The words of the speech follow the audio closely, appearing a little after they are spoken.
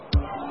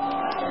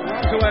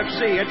Toronto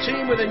FC, a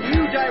team with a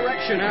new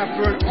direction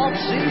after an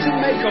off-season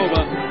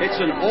makeover.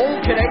 It's an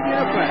all-Canadian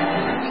affair.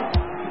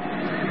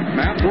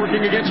 Matt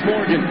working against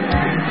Morgan.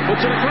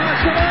 Puts it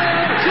across the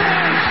line.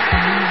 Yes!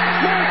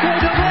 Marco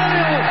Di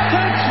Mario!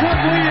 That's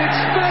what we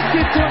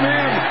expected from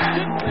him!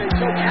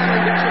 So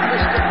Canada gets a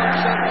missed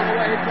upset on the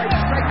way.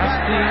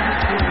 He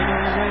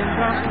plays straight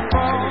back.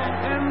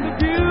 And the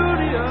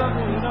beauty of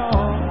it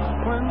all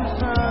when the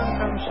sun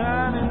comes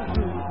shining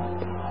through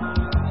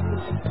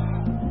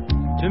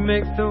to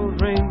make those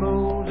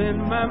rainbows in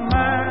my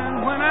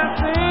mind when I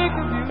think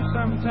of you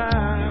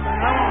sometime. And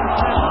I want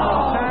to spend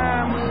some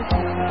time with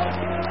you,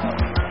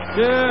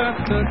 just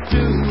the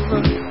two of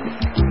us.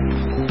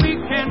 We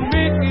can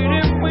make it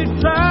if we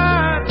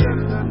try,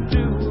 just the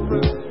two of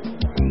us.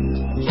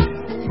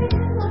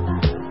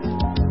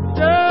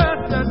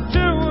 Just the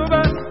two of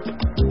us,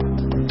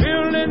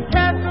 building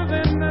castles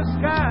in the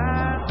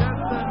sky,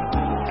 just the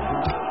two.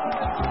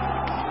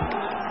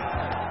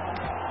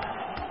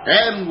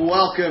 And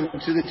welcome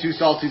to the Two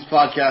Solitudes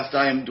podcast.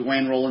 I am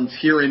Dwayne Rollins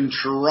here in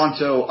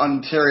Toronto,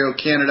 Ontario,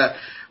 Canada.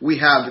 We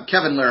have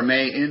Kevin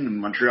Laramie in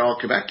Montreal,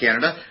 Quebec,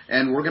 Canada,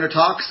 and we're going to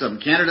talk some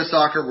Canada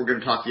soccer. We're going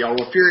to talk the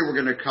Ottawa Fury. We're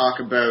going to talk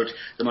about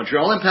the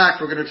Montreal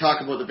Impact. We're going to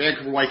talk about the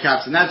Vancouver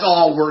Whitecaps, and that's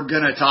all we're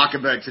going to talk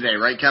about today,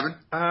 right, Kevin?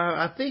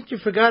 I think you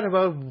forgot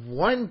about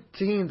one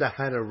team that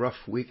had a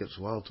rough week as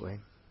well, Dwayne.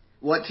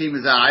 What team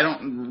is that? I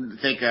don't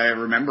think I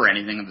remember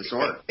anything of the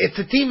sort. It's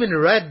a team in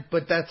red,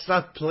 but that's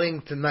not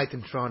playing tonight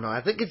in Toronto.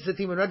 I think it's the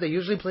team in red that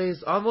usually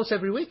plays almost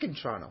every week in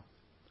Toronto.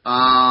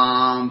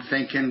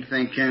 Thinking. I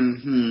think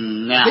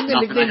the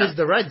nickname is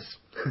the Reds.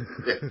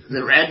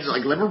 The Reds,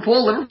 like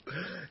Liverpool?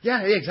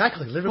 Yeah,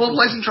 exactly. Liverpool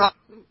plays in Toronto.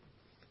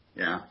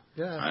 Yeah.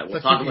 Yeah. All right,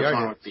 we'll talk about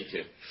Toronto FC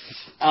too.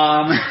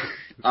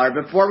 All right,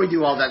 before we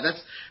do all that,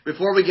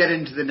 before we get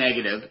into the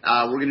negative,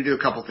 we're going to do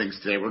a couple things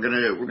today. We're going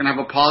to have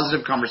a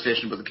positive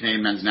conversation about the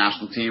Canadian men's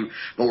national team,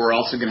 but we're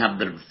also going to have a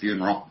bit of a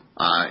funeral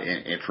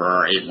for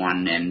our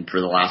 8-1 and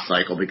for the last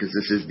cycle, because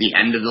this is the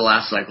end of the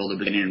last cycle. The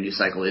beginning of a new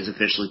cycle is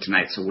officially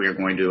tonight, so we're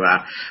going to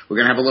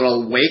have a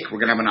little wake.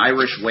 We're going to have an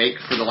Irish wake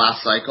for the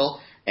last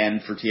cycle.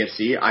 And for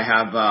TFC, I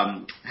have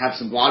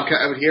some vodka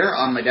out here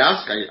on my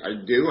desk.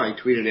 I do. I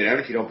tweeted it out.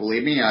 If you don't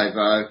believe me, I've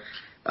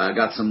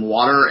got some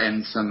water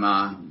and some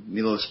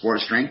Milo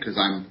sports drink because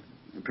I'm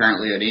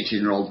apparently an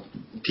 18-year-old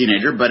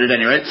teenager. But at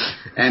any rate,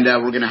 and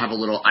we're going to have a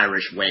little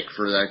Irish wake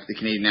for the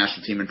Canadian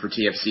national team and for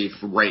TFC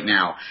for right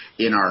now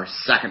in our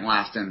second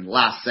last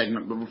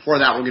segment. But before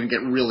that, we're going to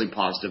get really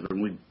positive.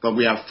 But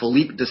we have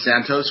Phillip de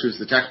Santos, who's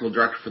the technical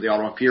director for the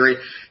Ottawa Fury.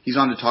 He's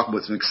on to talk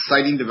about some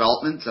exciting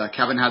developments.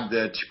 Kevin had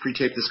to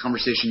pre-tape this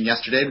conversation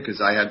yesterday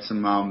because I had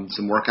some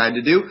work I had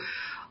to do.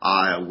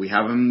 We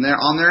have him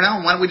on there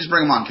now. Why don't we just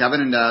bring him on,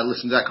 Kevin, and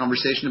listen to that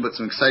conversation about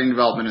some exciting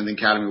development in the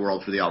academy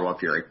world for the Ottawa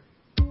Fury.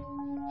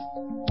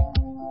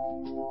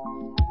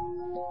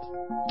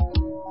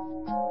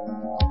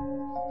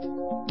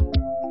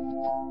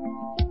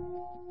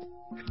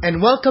 And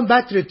welcome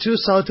back to the Two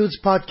Solitudes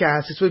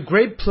podcast. It's with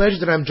great pleasure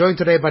that I'm joined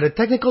today by the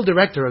technical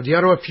director of the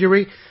Ottawa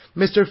Fury,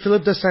 Mr.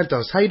 Phillip de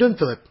Santos. How are you doing,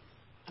 Phillip?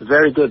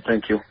 Very good,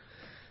 thank you.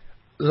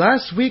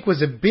 Last week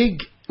was a big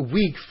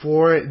week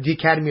for the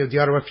Academy of the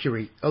Ottawa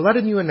Fury. A lot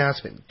of new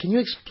announcements. Can you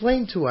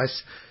explain to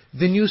us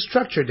the new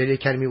structure that the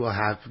Academy will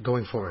have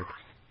going forward?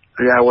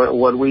 Yeah,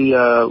 what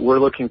we're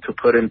looking to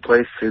put in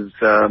place is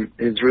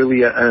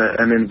really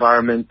an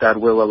environment that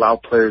will allow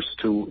players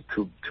to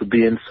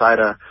be inside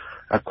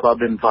a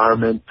club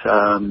environment,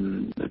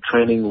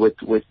 training with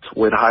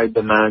high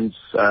demands,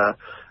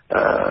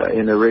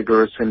 in a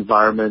rigorous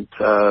environment,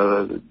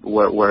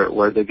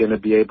 where they're going to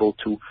be able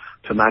to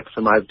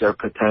maximize their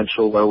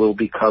potential, where we'll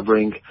be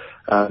covering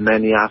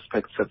many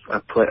aspects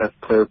of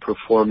player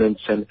performance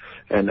and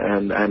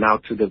how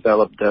to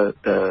develop the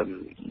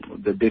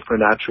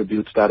different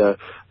attributes that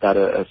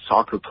a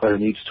soccer player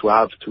needs to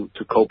have to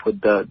cope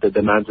with the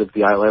demands of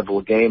the high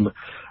level game.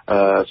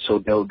 So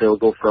they'll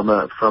go from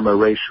a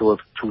ratio of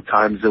 2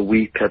 times a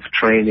week of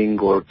training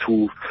or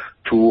two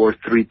or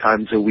 3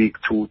 times a week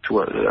to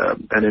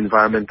an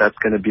environment that's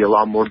going to be a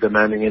lot more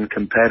demanding and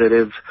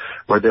competitive,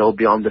 where they'll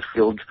be on the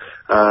field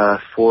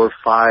 4,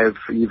 5,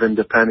 even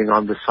depending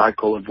on the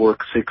cycle of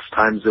work, 6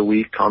 times a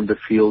week on the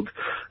field,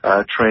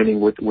 training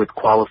with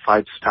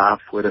qualified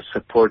staff, with a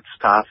support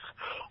staff,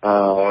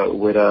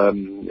 with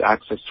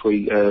access to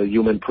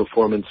human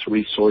performance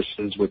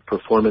resources, with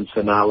performance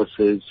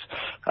analysis,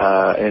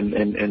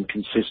 and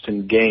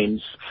consistent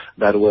games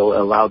that will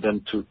allow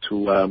them to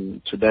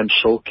then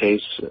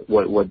showcase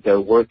what they're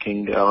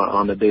working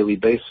on a daily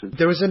basis.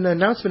 There was an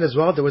announcement as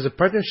well. There was a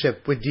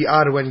partnership with the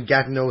Ottawa and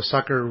Gatineau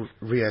Soccer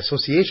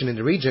Association in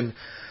the region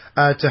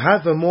to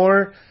have a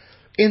more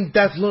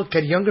in-depth look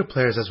at younger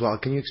players as well.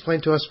 Can you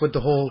explain to us what the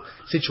whole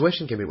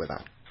situation can be with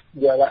that?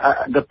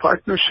 Yeah, the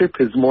partnership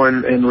is more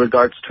in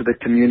regards to the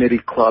community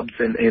clubs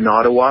in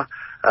Ottawa.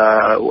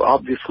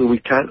 Obviously, we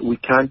can't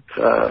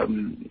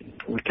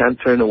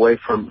turn away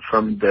from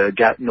the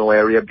Gatineau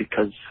area,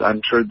 because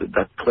I'm sure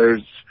that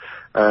players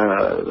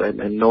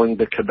and knowing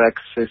the Quebec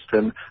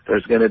system,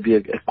 there's going to be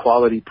a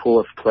quality pool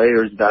of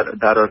players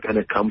that are going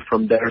to come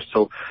from there.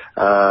 So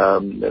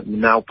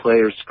now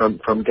players from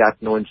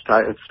Gatineau,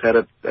 instead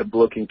of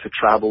looking to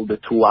travel the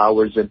 2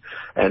 hours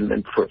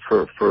and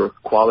for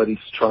quality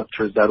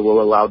structures that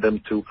will allow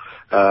them to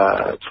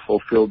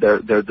fulfill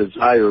their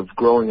desire of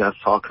growing as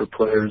soccer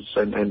players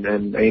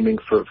and aiming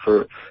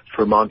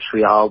for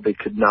Montreal, they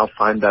could now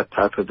find that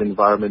type of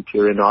environment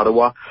here in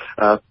Ottawa.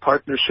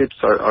 Partnerships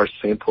are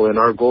simple, and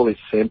our goal is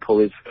simple.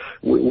 Is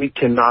we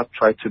cannot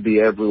try to be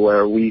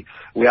everywhere. We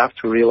have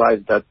to realize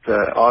that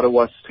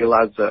Ottawa still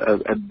has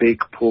a big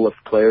pool of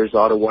players,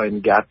 Ottawa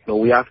and Gatineau.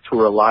 We have to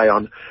rely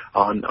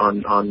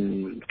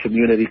on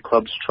community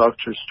club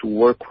structures to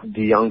work with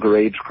the younger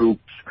age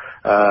groups,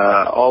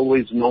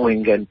 always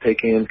knowing and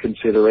taking in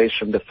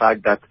consideration the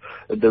fact that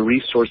the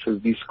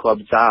resources these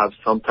clubs have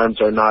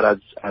sometimes are not as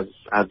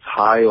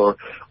high, or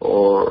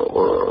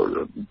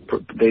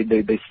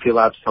they still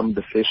have some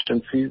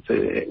deficiencies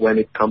when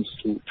it comes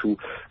to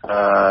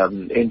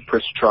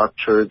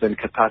infrastructures and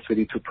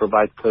capacity to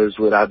provide players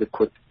with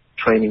adequate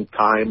training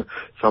time.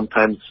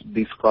 Sometimes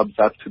these clubs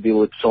have to deal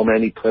with so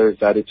many players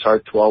that it's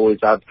hard to always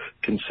have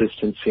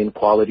consistency and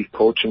quality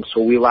coaching.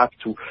 So we'll have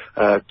to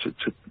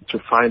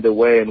find a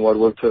way, and what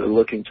we're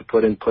looking to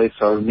put in place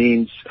are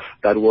means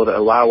that will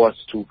allow us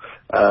to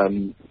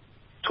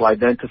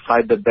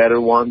identify the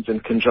better ones in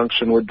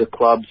conjunction with the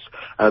clubs,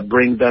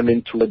 bring them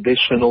into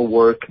additional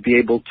work, be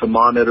able to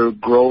monitor,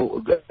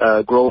 grow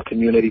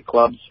community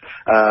clubs,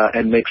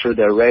 and make sure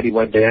they're ready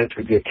when they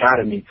enter the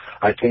academy.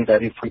 I think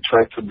that if we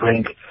try to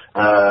bring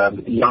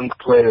young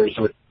players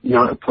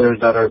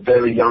that are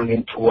very young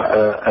into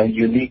a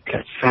unique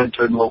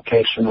centered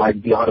location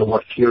like the Ottawa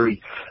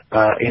Fury,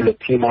 in a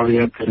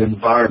team-oriented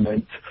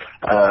environment,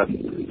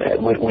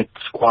 with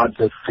squads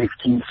of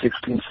 15,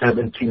 16,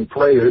 17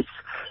 players,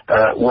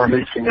 we're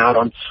missing out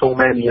on so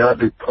many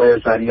other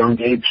players at young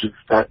ages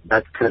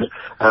that could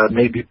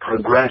maybe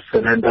progress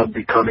and end up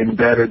becoming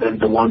better than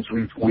the ones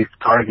we've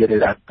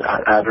targeted at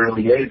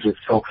early ages.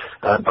 So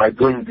by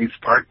doing these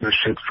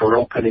partnerships, we're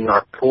opening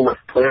our pool of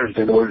players,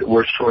 and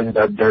we're showing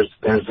that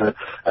there's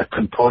a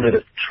component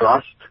of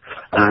trust,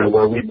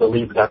 where we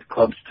believe that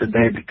clubs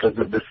today, because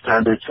of the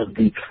standards of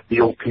the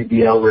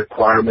OPBL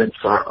requirements,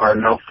 are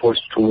now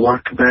forced to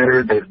work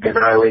better. They've been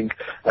hiring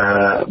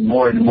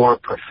more and more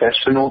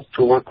professionals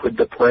to work with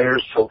the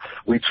players. So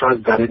we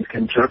trust that in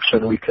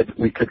conjunction we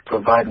could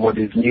provide what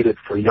is needed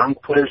for young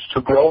players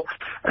to grow,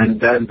 and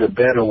then the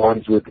better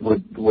ones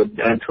would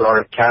enter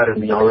our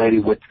academy already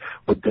with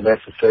the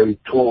necessary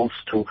tools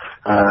to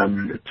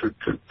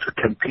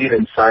compete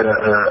inside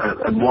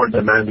a more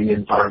demanding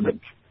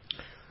environment.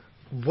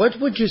 What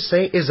would you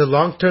say is the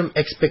long-term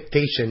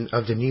expectation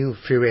of the new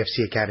Fury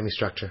FC Academy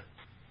structure?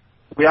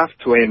 We have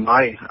to aim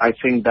high. I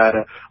think that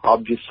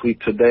obviously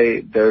today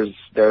there's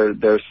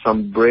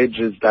some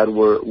bridges that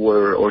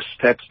were or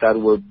steps that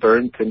were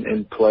burnt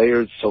in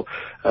players. So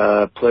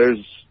players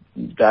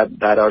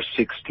that are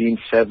 16,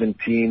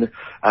 17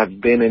 have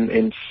been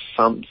in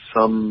some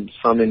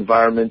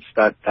environments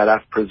that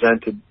have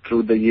presented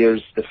through the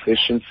years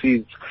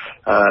deficiencies.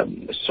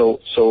 So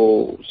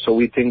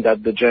we think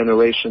that the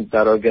generations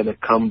that are going to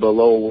come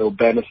below will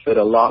benefit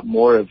a lot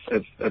more of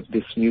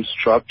this new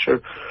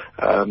structure,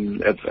 of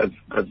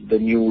the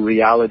new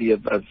reality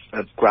of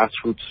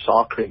grassroots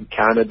soccer in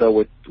Canada,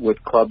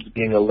 with clubs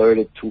being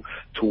alerted to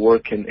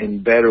work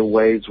in better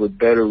ways with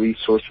better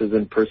resources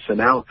and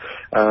personnel.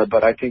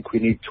 But I think we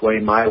need to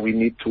aim high. We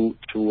need to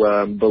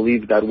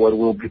believe that what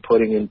we'll be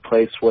putting in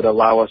place would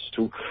allow us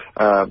to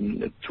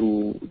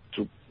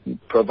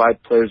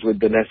provide players with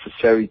the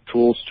necessary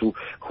tools to,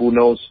 who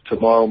knows,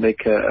 tomorrow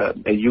make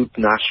a youth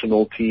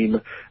national team,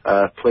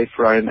 play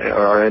for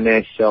our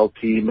NASL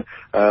team,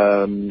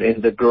 in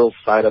the girls'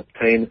 side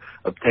obtain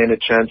a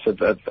chance of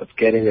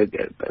getting a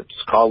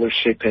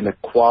scholarship in a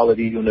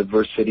quality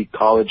university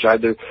college,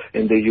 either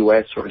in the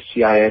U.S. or a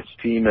CIS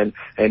team, and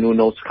who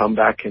knows, come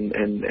back and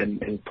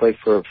play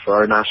for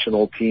our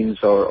national teams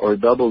or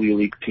W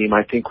League team.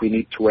 I think we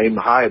need to aim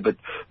high, but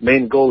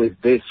main goal is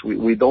this: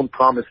 we don't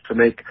promise to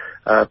make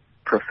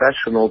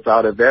professionals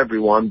out of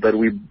everyone, but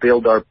we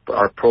build our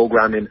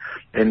program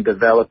in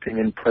developing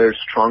in players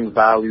strong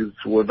values,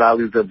 with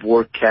values of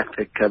work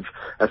ethic, of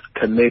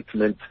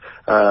commitment,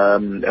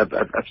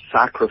 of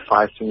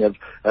sacrificing,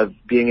 of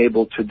being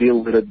able to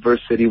deal with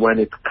adversity when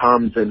it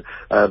comes, and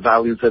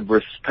values of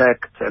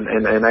respect.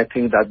 And I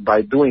think that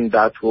by doing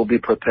that, we'll be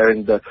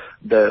preparing the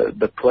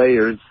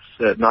players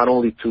not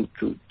only to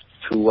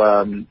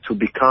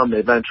become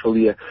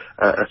eventually a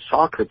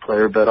soccer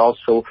player, but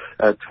also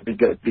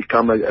to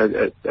become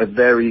a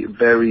very,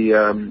 very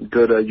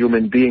good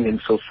human being in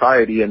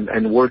society,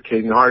 and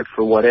working hard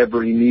for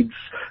whatever he needs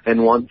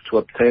and wants to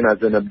obtain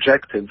as an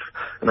objective.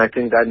 And I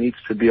think that needs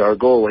to be our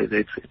goal.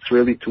 It's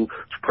really to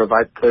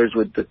provide players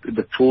with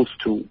the tools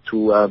to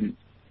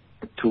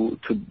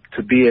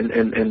be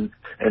in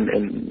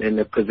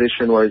a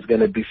position where he's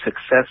going to be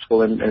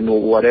successful in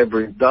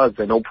whatever he does,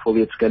 and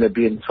hopefully it's going to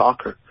be in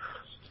soccer.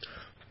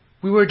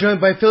 We were joined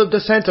by Phillip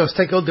Dos Santos,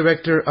 Technical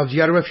Director of the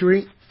Ottawa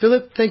Fury.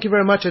 Phillip, thank you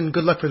very much and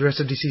good luck for the rest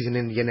of the season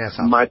in the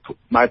NSL.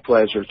 My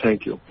pleasure.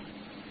 Thank you.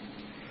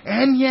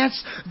 And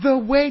yes, the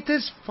wait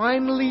is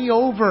finally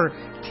over.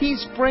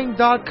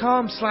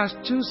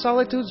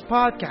 Teespring.com/2Solitudes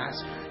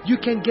podcast. You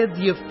can get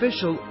the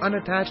official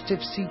unattached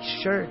tipsy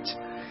shirt.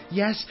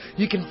 Yes,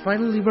 you can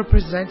finally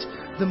represent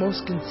the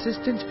most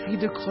consistent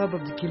feeder club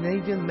of the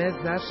Canadian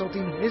men's national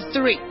team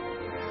history.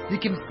 You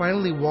can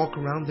finally walk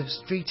around the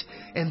street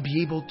and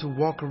be able to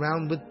walk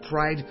around with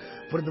pride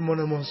for one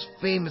of the most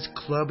famous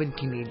club in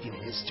Canadian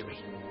history.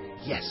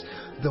 Yes,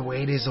 the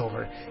wait is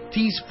over.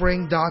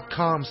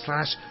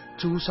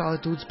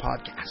 Teespring.com/2Solitudes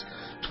podcast.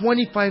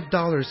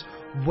 $25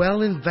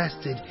 well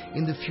invested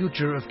in the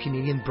future of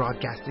Canadian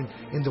broadcasting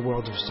in the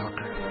world of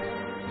soccer.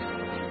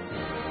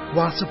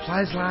 While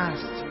supplies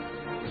last.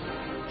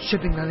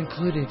 Shipping not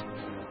included.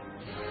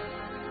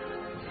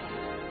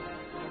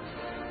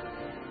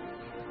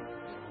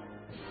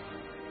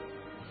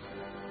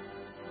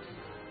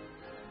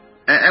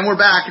 And we're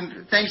back,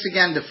 and thanks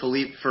again to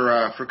Philippe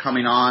for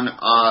coming on.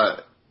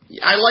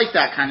 I like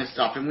that kind of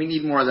stuff, and we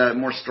need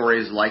more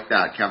stories like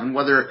that, Kevin.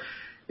 Whether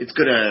it's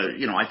gonna,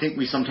 I think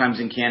we sometimes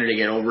in Canada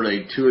get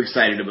overly too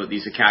excited about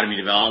these academy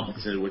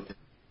developments with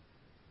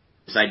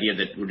this idea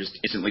that we're just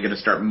instantly going to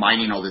start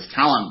mining all this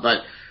talent.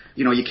 But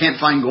you can't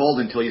find gold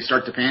until you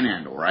start to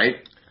panhandle,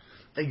 right?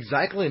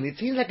 Exactly, and it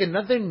seems like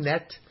another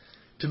net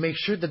to make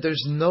sure that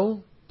there's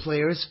no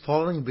players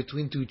falling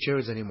between two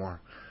chairs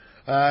anymore.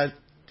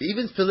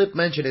 Even Phillip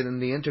mentioned it in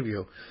the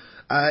interview.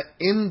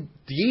 In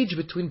the age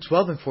between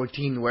 12 and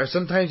 14, where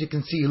sometimes you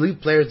can see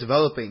elite players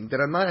developing that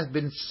have not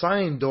been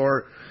signed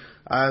or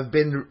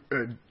been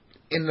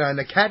in an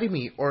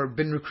academy or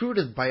been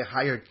recruited by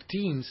higher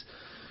teams,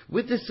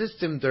 with the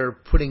system they're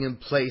putting in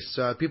place,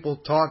 people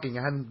talking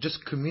and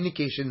just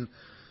communication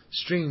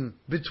stream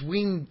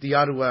between the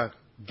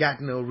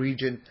Ottawa-Gatineau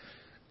region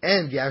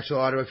and the actual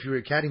Ottawa Fury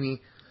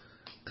Academy,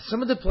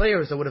 some of the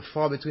players that would have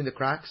fallen between the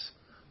cracks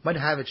might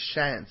have a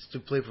chance to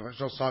play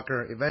professional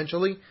soccer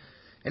eventually.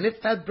 And if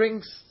that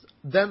brings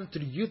them to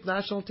the youth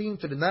national team,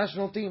 to the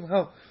national team,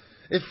 hell,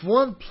 if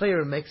one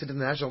player makes it to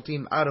the national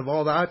team out of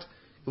all that,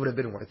 it would have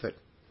been worth it.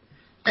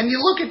 And you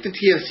look at the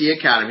TFC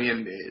Academy,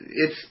 and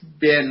it's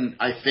been,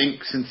 I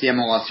think, since the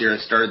MLS era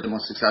started, the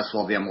most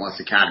successful of the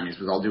MLS academies,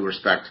 with all due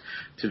respect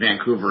to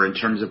Vancouver in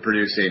terms of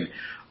producing.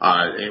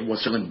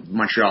 Certainly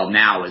Montreal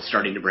now is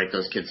starting to break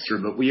those kids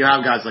through. But you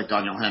have guys like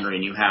Daniel Henry,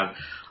 and you have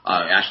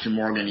Ashton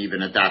Morgan,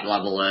 even at that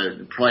level,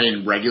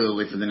 playing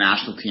regularly for the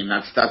national team.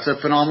 That's a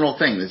phenomenal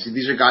thing.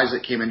 These are guys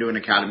that came into an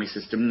academy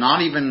system,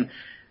 not even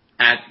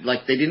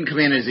they didn't come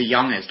in as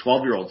young as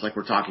 12-year-olds like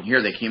we're talking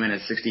here. They came in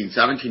as 16,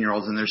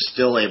 17-year-olds, and they're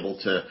still able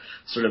to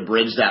sort of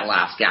bridge that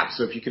last gap.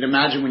 So if you can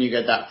imagine when you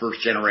get that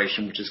first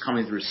generation, which is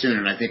coming through soon,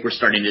 and I think we're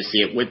starting to see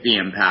it with the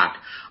impact.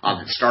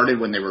 It started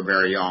when they were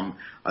very young,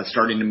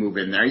 starting to move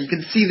in there. You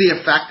can see the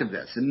effect of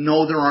this. And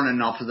no, there aren't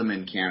enough of them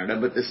in Canada,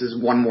 but this is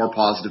one more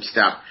positive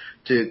step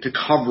to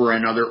cover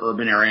another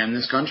urban area in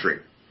this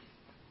country.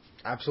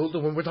 Absolutely.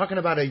 When we're talking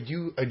about a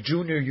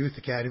junior youth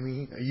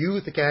academy, a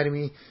youth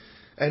academy,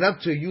 and up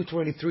to a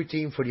U23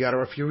 team for the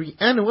Ottawa Fury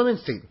and a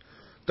women's team.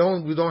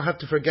 We don't have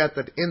to forget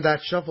that in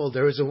that shuffle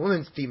there is a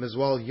women's team as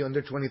well, the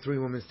under-23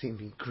 women's team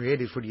being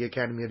created for the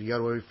academy of the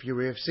Ottawa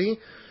Fury FC,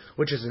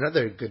 which is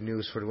another good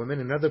news for the women,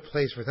 another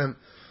place for them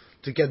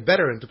to get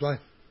better and to play.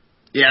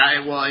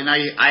 Yeah, well, and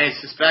I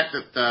suspect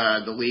that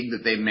the league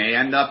that they may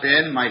end up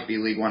in might be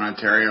League One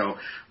Ontario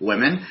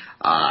Women.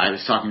 I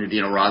was talking to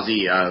Dino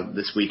Rossi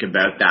this week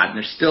about that, and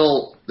they're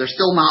still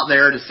not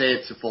there to say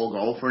it's a full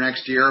go for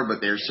next year, but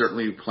they're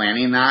certainly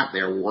planning that.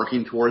 They're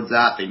working towards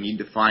that. They need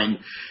to find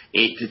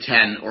 8 to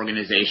 10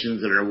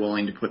 organizations that are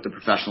willing to put the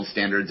professional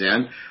standards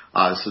in,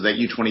 so that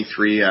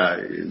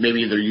U23,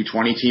 maybe their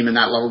U20 team in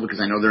that level,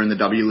 because I know they're in the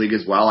W League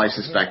as well. I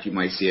suspect you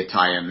might see a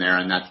tie-in there,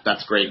 and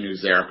that's great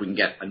news there if we can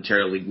get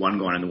Ontario League One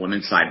going on the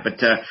women's side. But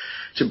to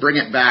bring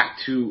it back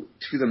to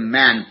the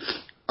men,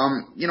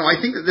 I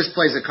think that this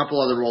plays a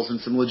couple other roles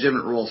and some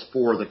legitimate roles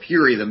for the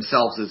Fury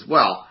themselves as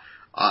well.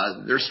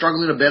 They're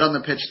struggling a bit on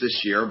the pitch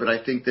this year, but I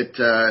think that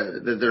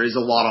there is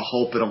a lot of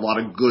hope and a lot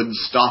of good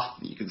stuff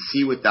that you can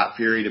see with that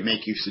Fury to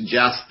make you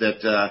suggest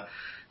that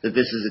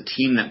this is a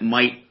team that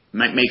might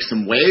make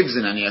some waves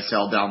in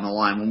NASL down the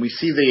line. When we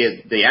see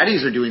the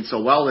Eddies are doing so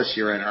well this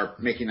year and are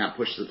making that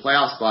push to the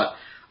playoff spot,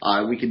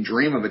 we can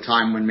dream of a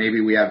time when maybe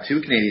we have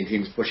 2 Canadian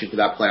teams pushing for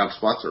that playoff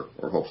spots, or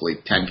hopefully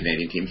 10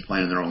 Canadian teams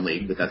playing in their own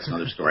league, but that's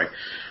another story.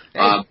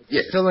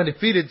 Still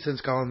undefeated since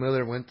Colin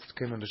Miller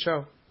came on the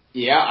show.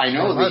 Yeah, I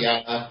know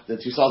the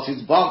 2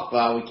 Solitudes bump.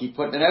 We keep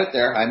putting it out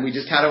there, and we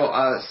just had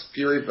a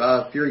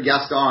Fury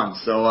guest on,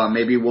 so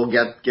maybe we'll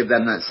give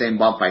them that same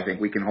bump. I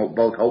think we can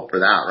both hope for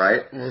that,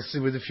 right? We'll see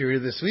with the Fury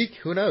this week.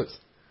 Who knows?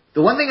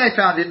 The one thing I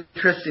found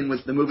interesting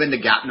was the move into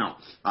Gatineau,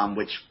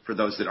 which, for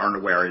those that aren't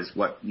aware, is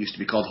what used to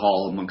be called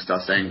Hull amongst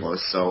us Anglos.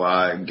 So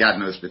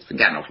Gatineau's been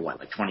Gatineau for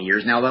like 20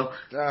 years now, though?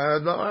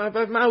 No,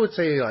 I would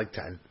say like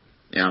 10.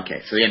 Yeah,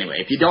 okay. So anyway,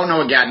 if you don't know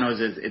what Gatineau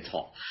is, it's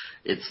Hull.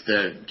 It's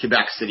the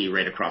Quebec City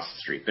right across the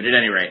street. But at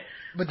any rate,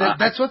 But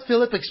that's what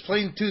Phillip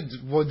explained too.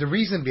 The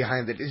reason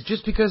behind it is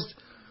just because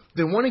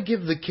they want to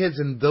give the kids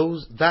in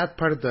that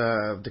part of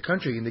the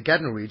country, in the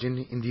Gatineau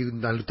region, in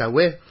the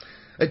L'Outaouais,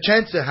 a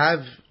chance to have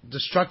the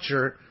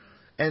structure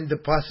and the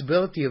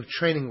possibility of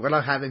training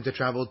without having to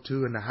travel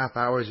 2.5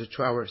 hours or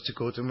 2 hours to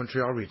go to the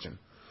Montreal region.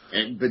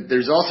 But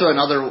there's also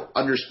another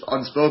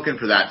unspoken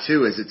for that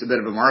too, is it's a bit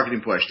of a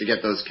marketing push to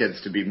get those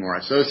kids to be more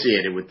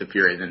associated with the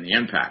Fury than the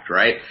Impact,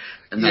 right?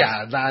 And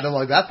yeah, I don't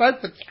like that part,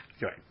 but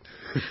you're right.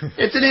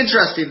 It's an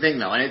interesting thing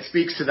though, and it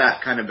speaks to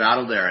that kind of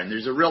battle there. And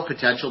there's a real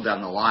potential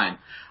down the line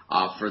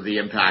for the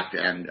Impact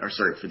and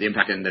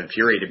the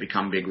Fury to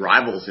become big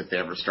rivals if they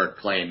ever start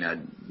playing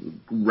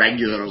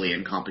regularly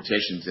in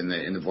competitions in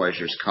the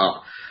Voyageurs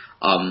Cup.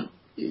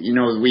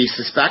 We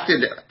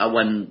suspected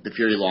when the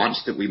Fury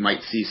launched that we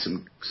might see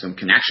some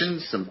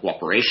connections, some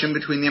cooperation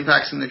between the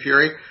Impacts and the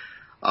Fury.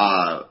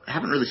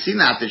 Haven't really seen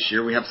that this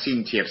year. We have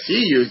seen TFC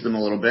use them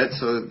a little bit,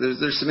 so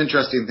there's some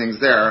interesting things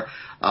there.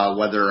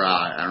 Whether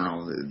I don't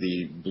know,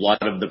 the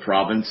blood of the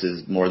province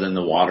is more than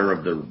the water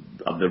of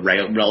the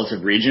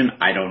relative region,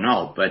 I don't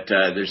know. But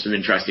there's some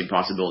interesting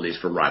possibilities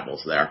for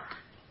rivals there.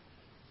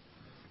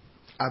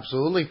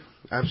 Absolutely.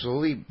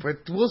 But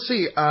we'll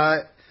see.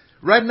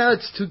 Right now,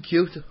 it's too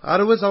cute.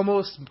 Ottawa's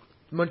almost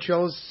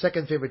Montreal's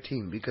second favorite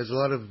team because a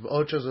lot of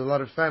ultras, a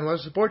lot of fans, a lot of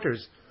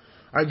supporters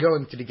are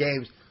going to the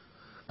games.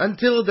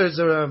 Until there's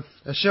a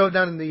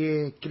showdown in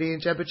the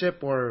Canadian Championship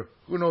or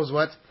who knows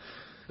what,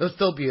 it'll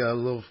still be a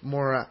little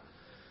more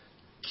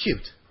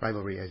cute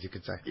rivalry, as you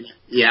could say.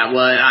 Yeah,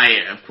 well,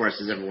 I, of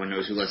course, as everyone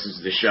knows who listens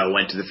to the show,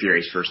 went to the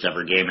Fury's first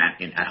ever game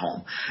at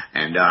home.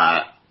 And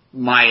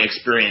my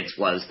experience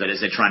was that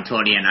as a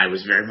Torontonian, I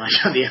was very much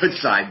on the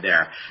outside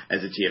there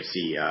as a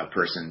TFC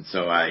person.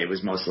 So it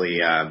was mostly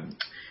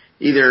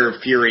either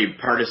Fury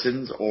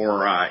partisans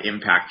or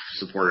Impact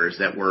supporters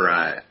that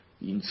were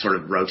sort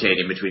of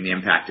rotating between the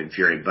Impact and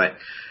Fury. But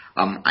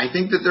I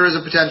think that there is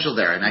a potential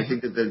there, and I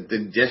think that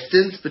the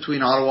distance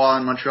between Ottawa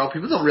and Montreal,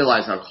 people don't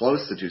realize how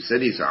close the two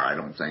cities are, I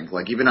don't think.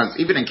 Like, even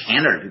in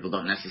Canada, people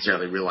don't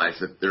necessarily realize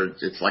that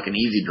it's like an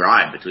easy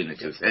drive between the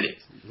two cities.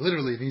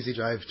 Literally an easy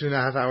drive.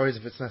 2.5 hours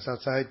if it's not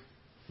outside.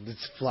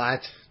 It's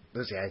flat.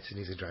 But yeah, it's an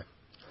easy drive.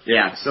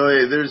 Yeah, so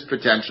there's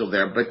potential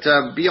there. But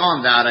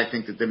beyond that, I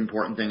think that the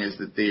important thing is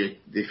that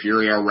the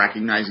Fury are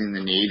recognizing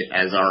the need,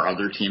 as are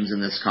other teams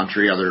in this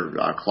country, other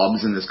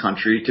clubs in this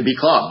country, to be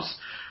clubs.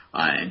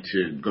 And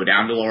to go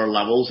down to lower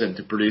levels and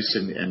to produce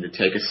and to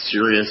take a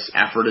serious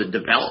effort at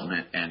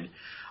development. And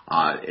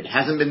it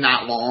hasn't been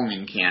that long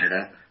in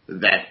Canada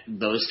that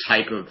those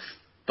type of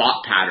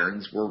thought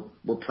patterns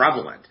were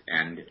prevalent.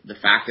 And the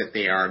fact that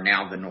they are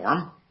now the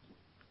norm,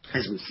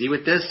 as we see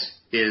with this,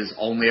 is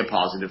only a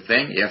positive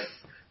thing if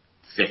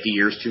 50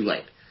 years too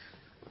late.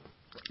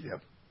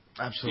 Yep,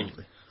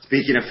 absolutely.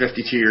 Speaking of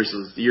 52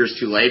 years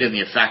too late and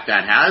the effect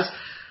that has,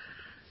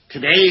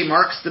 today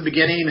marks the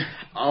beginning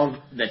of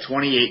the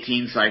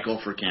 2018 cycle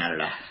for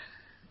Canada.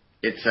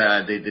 It's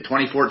the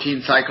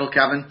 2014 cycle,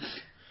 Kevin.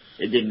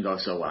 It didn't go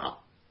so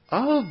well.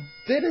 Oh,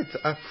 did it?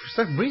 For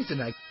some reason,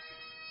 I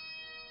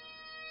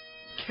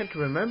can't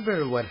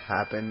remember what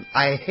happened.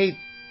 I hate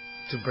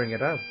to bring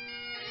it up.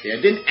 Yeah,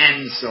 it didn't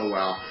end so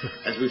well.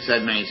 As we've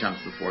said many times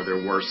before,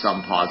 there were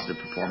some positive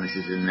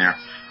performances in there.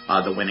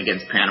 The win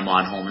against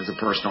Panama at home is a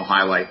personal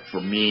highlight for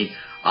me.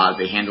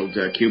 They handled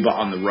Cuba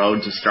on the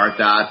road to start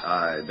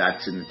that.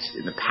 That's in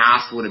the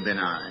past would have been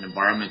an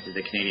environment that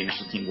the Canadian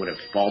national team would have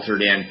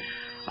faltered in.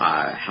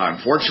 How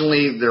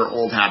unfortunately their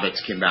old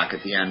habits came back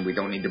at the end. We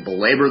don't need to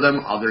belabor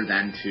them other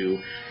than to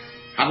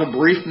have a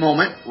brief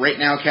moment. Right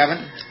now,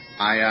 Kevin,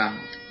 I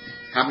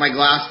have my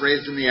glass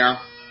raised in the air.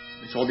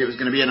 I told you it was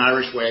going to be an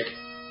Irish wake.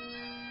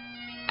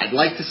 I'd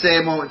like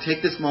to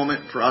take this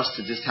moment for us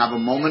to just have a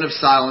moment of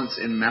silence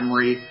in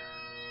memory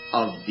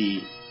of the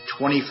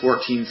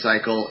 2014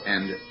 cycle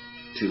and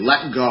to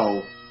let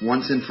go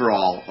once and for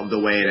all of the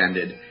way it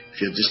ended.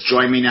 If you'll just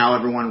join me now,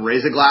 everyone,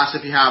 raise a glass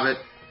if you have it.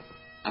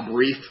 A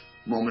brief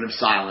moment of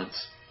silence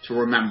to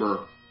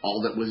remember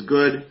all that was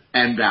good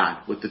and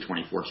bad with the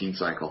 2014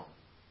 cycle.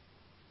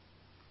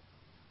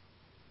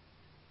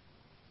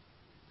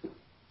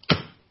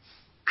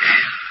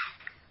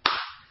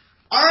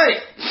 All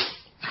right.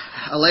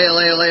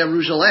 Allez,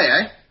 Rouge,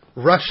 eh?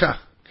 Russia.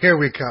 Here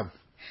we come.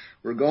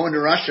 We're going to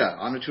Russia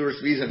on a tourist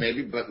visa,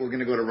 maybe, but we're going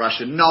to go to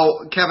Russia.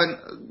 No, Kevin,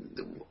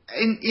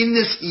 in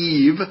this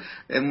eve,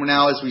 and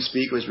now as we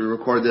speak, as we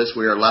record this,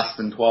 we are less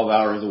than 12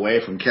 hours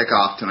away from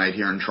kickoff tonight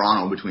here in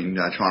Toronto between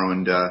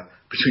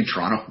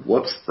Toronto.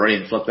 Whoops,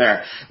 Freudian slip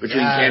there.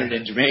 Between Canada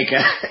and Jamaica.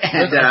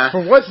 And,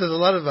 for once, there's a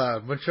lot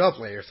of Montreal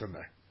players in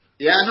there.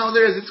 Yeah, no,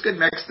 there is. It's a good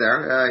mix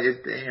there.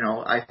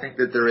 I think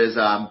that there is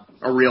a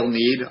real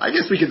need. I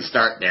guess we can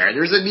start there.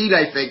 There's a need,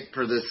 I think,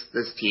 for this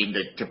team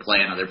to play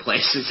in other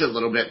places a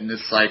little bit in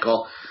this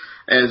cycle.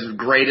 As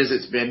great as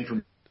it's been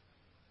for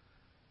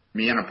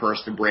me on a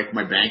purse to break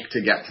my bank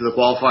to get to the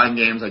qualifying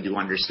games, I do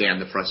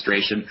understand the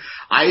frustration.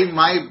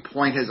 My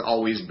point has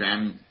always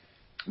been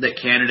that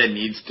Canada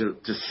needs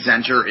to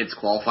center its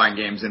qualifying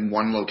games in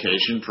one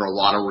location for a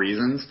lot of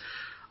reasons.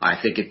 I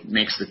think it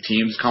makes the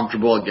teams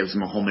comfortable. It gives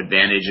them a home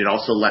advantage. It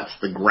also lets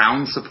the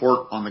ground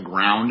support on the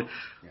ground,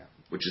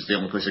 which is the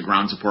only place a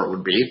ground support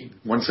would be.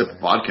 One sip of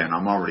vodka, and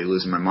I'm already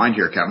losing my mind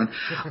here, Kevin.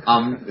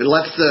 It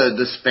lets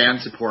the fan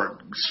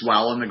support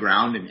swell on the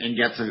ground and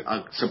gets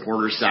a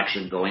supporter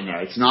section going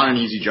there. It's not an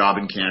easy job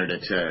in Canada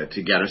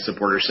to get a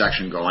supporter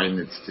section going.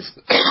 It's just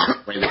the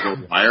way that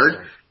we're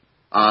wired.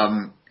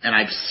 And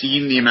I've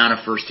seen the amount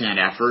of first-hand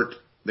effort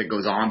that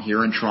goes on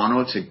here in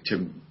Toronto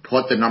to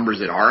put the numbers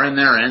that are in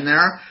there. And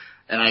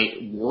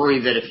I worry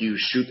that if you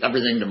shoot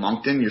everything to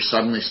Moncton, you're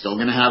suddenly still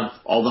going to have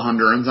all the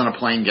Hondurans on a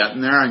plane getting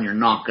there, and you're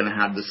not going to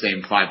have the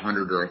same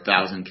 500 or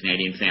 1,000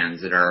 Canadian fans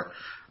that are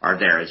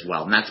there as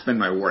well. And that's been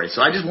my worry.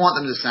 So I just want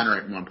them to center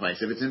it in one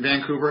place. If it's in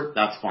Vancouver,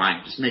 that's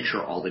fine. Just make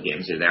sure all the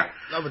games are there.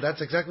 No, but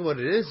that's exactly what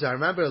it is. I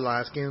remember the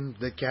last game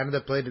that Canada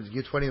played at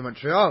U20 in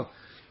Montreal.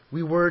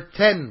 We were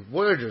 10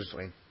 Voyagers,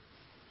 Wayne.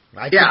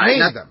 I could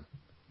name them.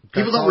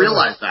 People don't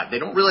realize that. They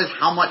don't realize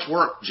how much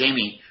work Jim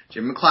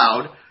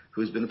McLeod,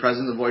 who's been the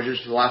president of the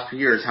Voyagers for the last few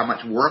years, how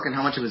much work and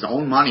how much of his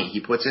own money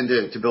he puts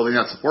into building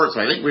that support.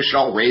 So I think we should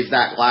all raise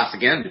that glass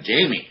again to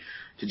Jamie,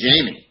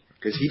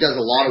 because he does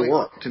a lot of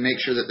work to make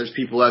sure that there's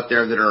people out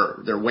there that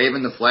they're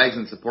waving the flags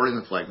and supporting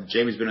the flags.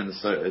 Jamie's been in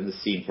the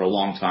scene for a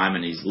long time,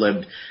 and he's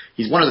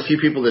one of the few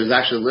people that has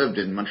actually lived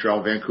in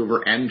Montreal,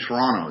 Vancouver, and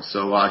Toronto.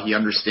 So he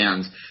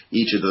understands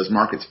each of those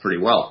markets pretty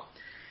well.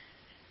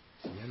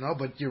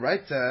 But you're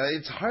right.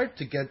 It's hard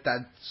to get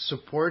that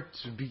support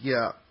to be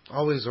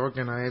always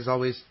organized,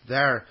 always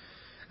there.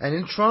 And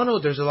in Toronto,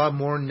 there's a lot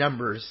more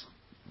numbers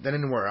than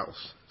anywhere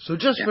else. So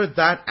just for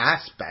that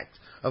aspect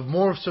of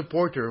more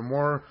supporter,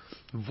 more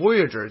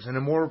Voyagers, and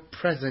a more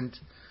present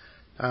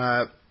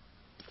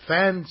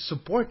fan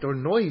support or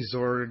noise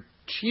or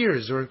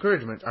cheers or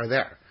encouragement are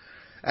there.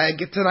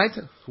 Tonight,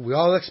 we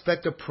all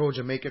expect a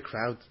pro-Jamaica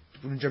crowd.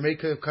 When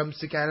Jamaica comes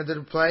to Canada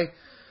to play,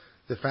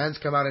 the fans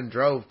come out in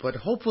drove, but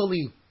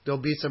hopefully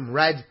there'll be some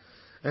red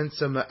and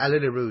some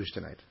Alida Rouge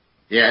tonight.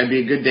 Yeah, it'd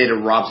be a good day to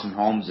rob some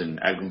homes in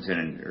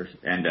Eglinton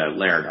and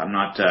Laird. I'm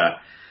not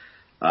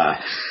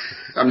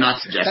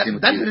suggesting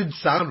that didn't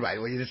sound right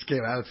when you just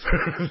came out.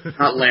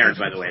 Not Laird,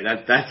 by the way.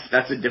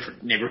 That's a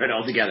different neighborhood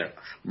altogether.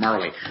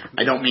 Marley.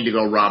 I don't mean to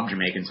go rob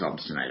Jamaicans'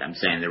 homes tonight. I'm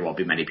saying there won't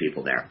be many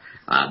people there.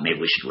 Maybe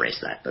we should erase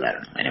that, but I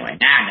don't know. Anyway,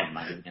 never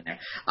mind. In there.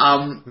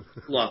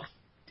 Look,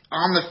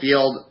 on the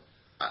field.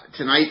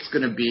 Tonight's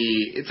going to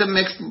be, it's a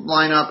mixed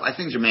lineup. I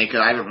think Jamaica,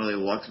 I haven't really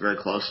looked very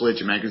closely at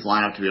Jamaica's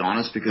lineup, to be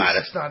honest, because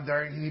Maddox not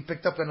there. He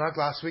picked up a knock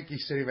last week.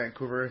 He's staying in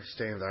Vancouver. He's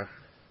staying there.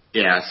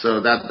 Yeah,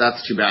 so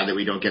that's too bad that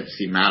we don't get to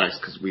see Maddox,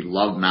 because we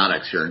love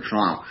Maddox here in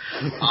Toronto.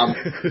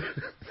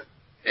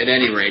 At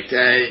any rate,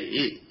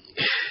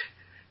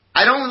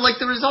 I don't like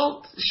the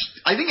result.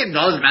 I think it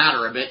does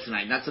matter a bit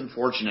tonight. That's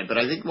unfortunate, but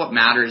I think what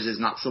matters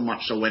is not so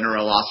much a win or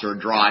a loss or a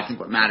draw. I think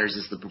what matters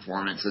is the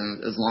performance,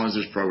 and as long as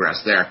there's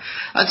progress there.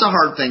 That's a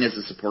hard thing as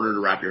a supporter to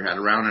wrap your head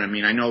around. And I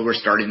mean, I know we're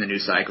starting the new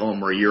cycle,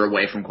 and we're a year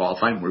away from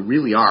qualifying. We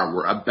really are.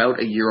 We're about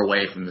a year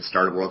away from the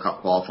start of World Cup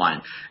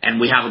qualifying, and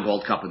we have a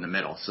Gold Cup in the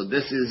middle. So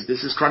this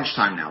is crunch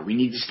time now. We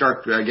need to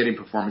start getting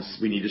performances.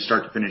 We need to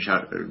start to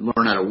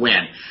learn how to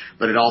win.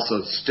 But it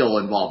also still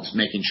involves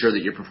making sure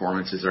that your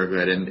performances are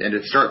good, and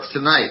it starts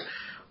tonight.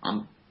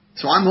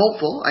 So I'm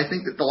hopeful. I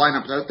think that the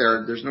lineup's out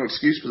there. There's no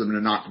excuse for them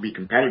to not be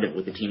competitive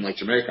with a team like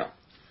Jamaica.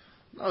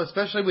 No,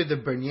 especially with the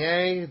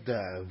Bernier,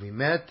 the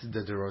Ouimet,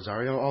 the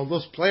Rosario, all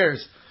those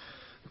players.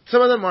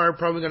 Some of them are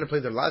probably going to play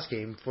their last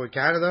game for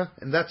Canada,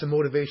 and that's a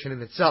motivation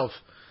in itself.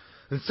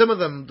 And some of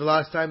them, the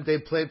last time they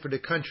played for the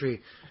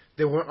country,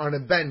 they were on a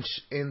bench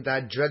in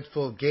that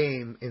dreadful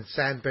game in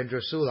San Pedro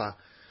Sula.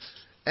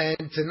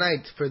 And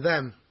tonight, for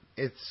them,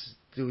 it's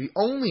the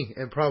only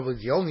and probably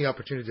the only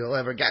opportunity they'll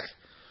ever get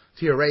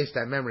to erase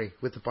that memory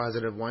with a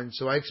positive one.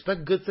 So I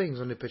expect good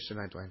things on the pitch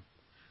tonight, Dwayne.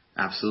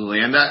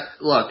 Absolutely. And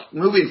look,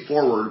 moving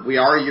forward, we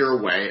are a year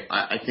away.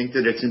 I think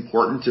that it's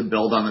important to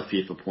build on the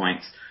FIFA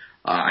points.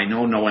 I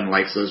know no one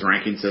likes those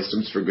ranking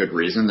systems for good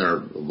reason. They're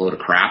a load of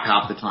crap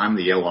half the time.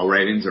 The ELO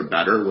ratings are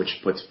better,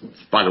 which puts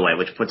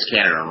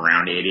Canada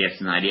around 80th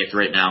and 90th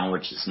right now,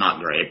 which is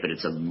not great, but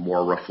it's a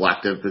more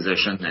reflective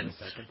position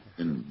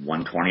than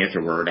 120th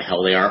or wherever the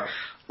hell they are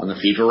on the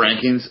FIFA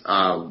rankings.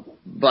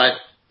 But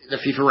the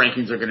FIFA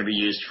rankings are going to be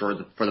used for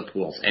the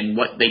pools. And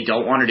what they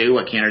don't want to do,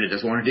 what Canada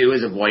doesn't want to do,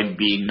 is avoid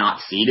being not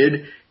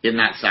seeded in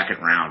that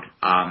second round.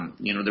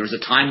 There was a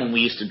time when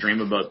we used to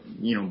dream about,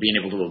 being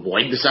able to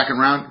avoid the second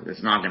round.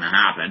 It's not going to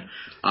happen.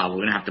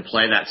 We're going to have to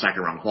play that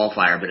second round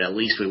qualifier, but at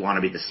least we want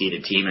to be the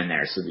seeded team in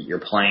there so that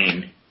you're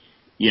playing,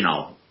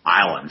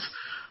 islands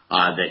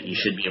that you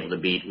should be able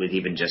to beat with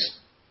even just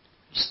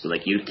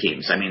like youth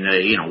teams. I mean,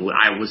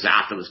 I was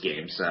at those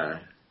games, I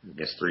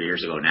guess 3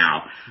 years ago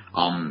now.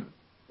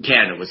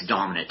 Canada was a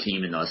dominant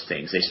team in those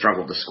things. They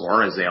struggled to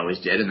score, as they always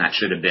did, and that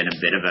should have been a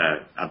bit of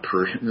a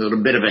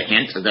little bit of a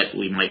hint that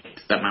might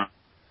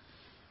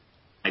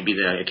be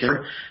the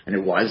killer, and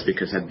it was,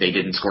 because they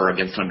didn't score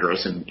against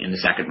Honduras in the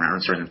second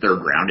round or in the third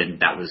round, and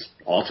that was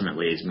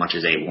ultimately as much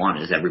as 8-1,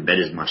 as every bit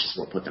as much as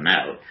what put them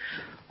out.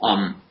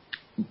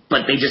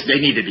 But they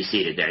need to be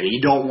seated there.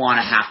 You don't want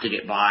to have to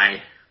get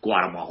by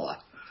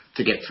Guatemala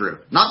to get through.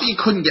 Not that you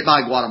couldn't get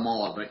by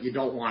Guatemala, but you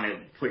don't want to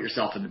put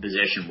yourself in the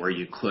position where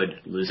you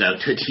could lose out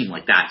to a team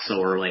like that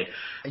so early.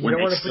 And you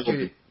don't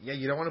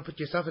want to put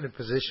yourself in a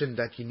position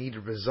that you need a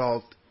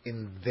result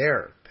in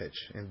their pitch,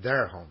 in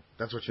their home.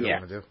 That's what you don't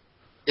want to do.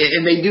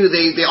 And they do.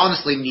 They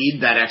honestly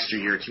need that extra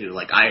year too.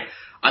 Like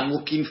I'm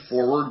looking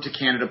forward to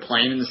Canada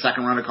playing in the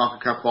second round of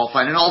CONCACAF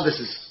qualifying, and all this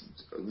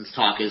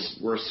talk is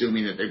we're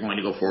assuming that they're going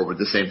to go forward with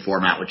the same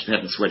format, which they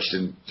haven't switched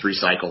in 3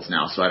 cycles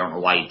now. So I don't know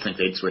why you'd think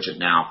they'd switch it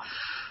now.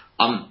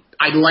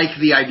 I like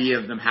the idea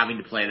of them having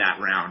to play that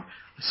round,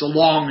 so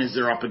long as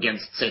they're up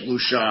against St.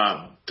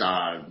 Lucia,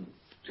 I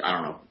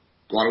don't know,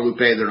 Guadalupe.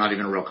 They're not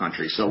even a real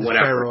country, so the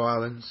whatever. Faroe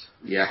Islands.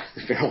 Yeah,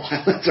 the Faroe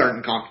Islands aren't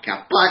in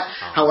CONCACAF, but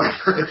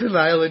however, it's an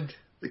island.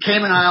 The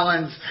Cayman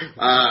Islands,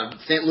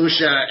 St.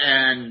 Lucia,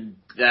 and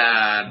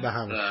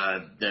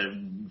the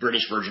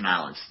British Virgin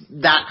Islands.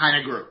 That kind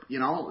of group,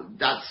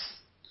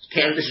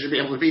 Canada should be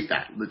able to beat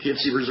that. The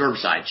TFC Reserve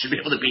side should be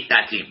able to beat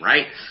that team,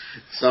 right?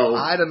 So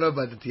I don't know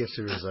about the TFC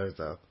Reserve,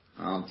 though.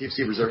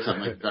 TFC Reserve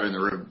have better in the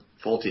room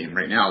full team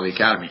right now, the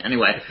academy.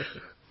 Anyway,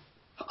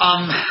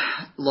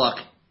 look,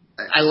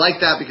 I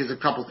like that because of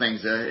a couple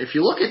things. If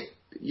you look at,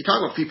 you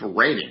talk about FIFA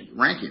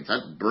rankings,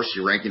 that bursts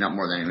your ranking up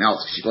more than anything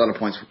else because you get a lot of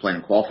points for playing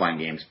in qualifying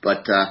games.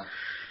 But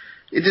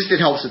it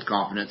helps with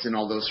confidence and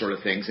all those sort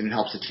of things, and it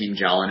helps the team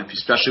gel. And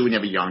especially when you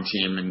have a young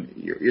team and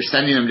you're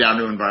sending them down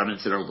to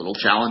environments that are a little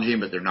challenging,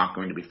 but they're not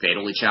going to be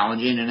fatally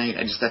challenging. And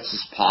that's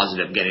just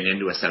positive getting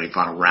into a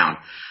semifinal round.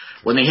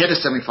 When they hit a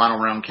semifinal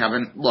round,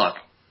 Kevin, look,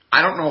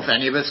 I don't know if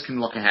any of us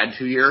can look ahead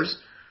 2 years,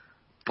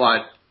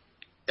 but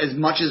as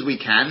much as we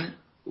can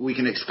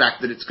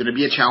expect that it's going to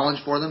be a challenge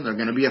for them. They're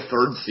going to be a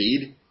 3rd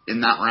seed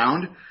in that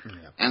round,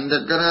 and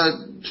they're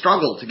going to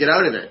struggle to get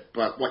out of it.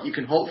 But what you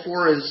can hope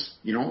for is,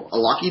 a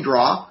lucky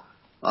draw,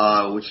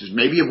 which is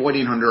maybe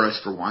avoiding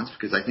Honduras for once,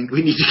 because I think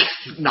we need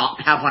to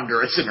not have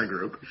Honduras in our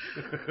group.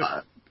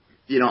 I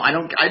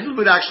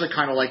would actually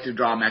kind of like to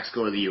draw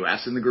Mexico or the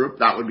U.S. in the group.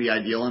 That would be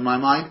ideal in my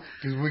mind.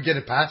 Because we get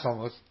a pass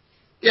almost.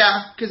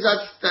 Yeah, because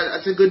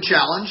that's a good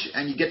challenge,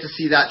 and you get to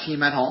see that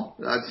team at home.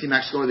 See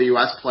Mexico or the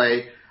U.S.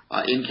 play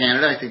in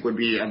Canada, I think would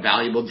be a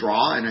valuable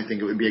draw, and I think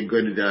it would be a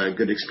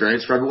good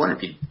experience for everyone.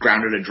 If you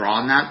grounded a draw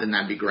on that, then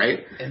that'd be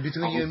great. And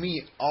between you and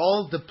me,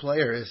 all the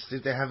players,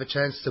 did they have a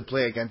chance to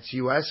play against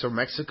U.S. or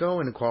Mexico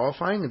in the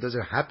qualifying? It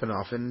doesn't happen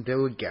often. They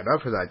would get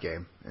up for that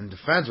game. And the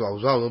fans will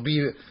as well. It'll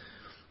be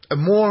a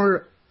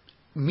more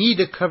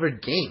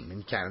media-covered game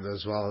in Canada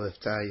as well if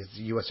it's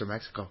U.S. or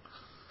Mexico.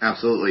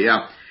 Absolutely,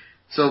 yeah.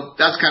 So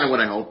that's kind of what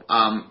I hope.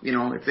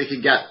 If they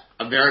could get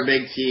a very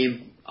big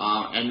team,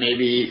 and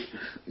maybe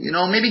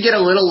get a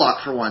little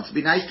luck for once. It'd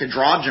be nice to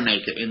draw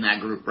Jamaica in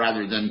that group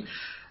rather than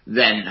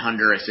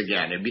Honduras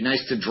again. It'd be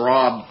nice to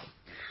draw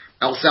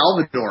El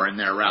Salvador in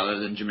there rather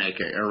than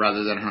Jamaica, or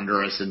rather than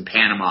Honduras and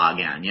Panama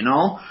again,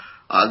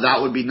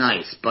 that would be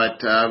nice.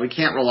 But we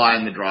can't rely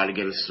on the draw to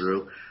get us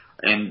through.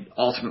 And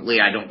ultimately,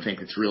 I don't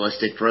think it's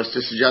realistic for us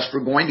to suggest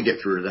we're going to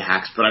get through to the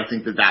Hex, but I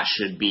think that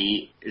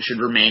should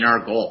remain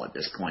our goal at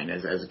this point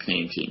as a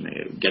Canadian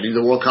team. Getting to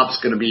the World Cup is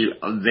going to be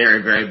a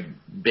very, very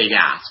big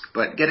ask,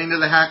 but getting to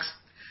the Hex,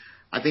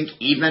 I think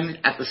even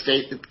at the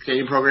state that the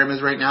Canadian program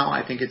is right now,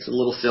 I think it's a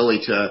little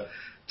silly to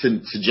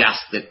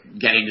suggest that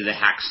getting to the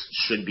Hex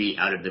should be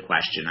out of the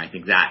question. I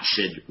think that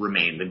should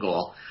remain the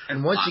goal.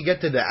 And once you get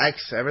to the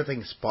Hex,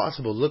 everything's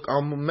possible. Look,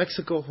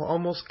 Mexico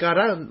almost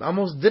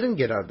didn't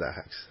get out of the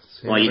Hex.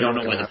 Well, you don't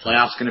know where the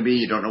playoff's going to be.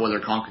 You don't know whether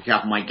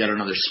CONCACAF might get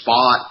another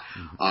spot.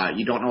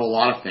 You don't know a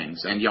lot of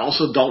things. And you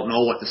also don't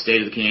know what the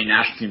state of the Canadian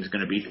national team is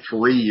going to be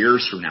 3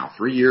 years from now.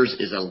 3 years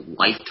is a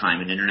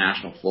lifetime in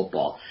international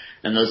football.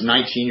 And those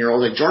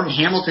 19-year-olds, like Jordan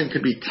Hamilton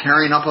could be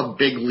tearing up a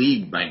big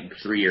league by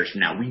 3 years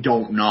from now. We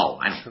don't know.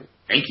 I don't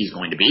think he's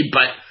going to be,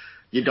 but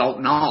you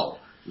don't know,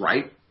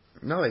 right?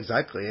 No,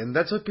 exactly. And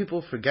that's what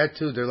people forget,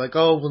 too. They're like,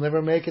 we'll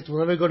never make it. We'll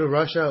never go to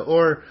Russia.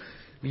 Or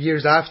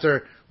years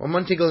after,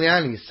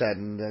 Montigliani said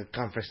in the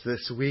conference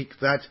this week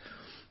that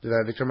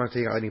Victor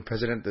Montigliani,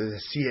 president of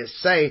the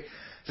CSA,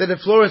 said that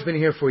Flores has been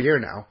here for a year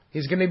now.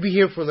 He's going to be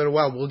here for a little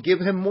while. We'll give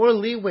him more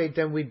leeway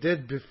than we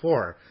did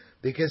before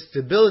because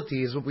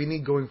stability is what we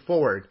need going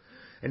forward.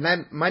 And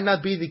that might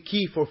not be the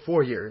key for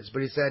 4 years.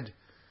 But he said,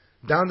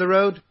 down the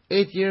road,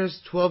 8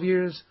 years, 12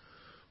 years,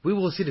 we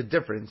will see the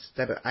difference,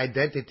 that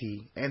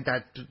identity and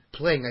that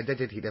playing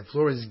identity that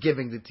Flores is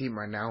giving the team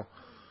right now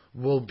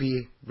will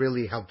be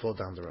really helpful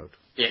down the road.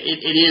 It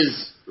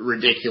is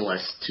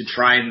ridiculous to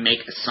try and make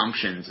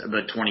assumptions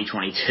about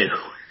 2022.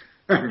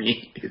 I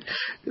mean,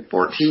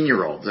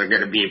 14-year-olds are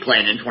going to be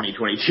playing in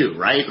 2022,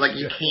 right? Like,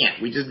 you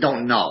can't. We just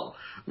don't know.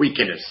 We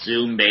can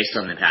assume based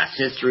on the past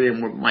history,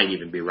 and we might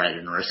even be right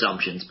in our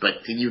assumptions, but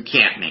you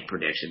can't make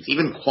predictions.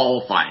 Even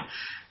qualifying,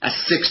 a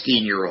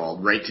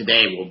 16-year-old right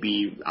today will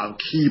be a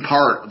key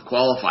part of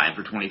qualifying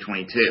for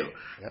 2022.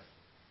 Yep.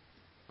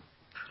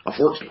 a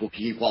fortunate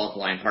key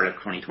qualifying part of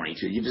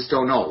 2022. You just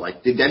don't know.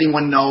 Like, did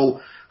anyone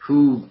know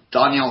who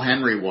Daniel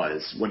Henry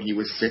was when he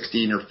was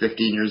 16 or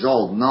 15 years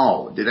old?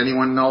 No. Did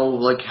anyone know,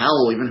 like,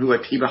 hell, even who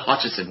Atiba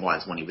Hutchison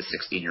was when he was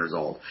 16 years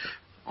old?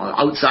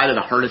 Outside of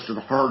the hardest of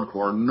the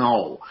hardcore,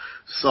 no.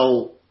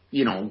 So,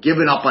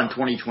 giving up on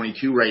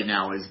 2022 right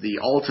now is the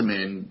ultimate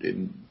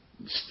in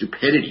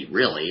stupidity,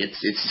 really.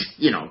 It's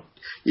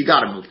you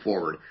got to move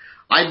forward.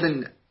 I've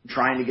been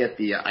trying to get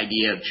the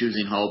idea of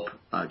choosing hope,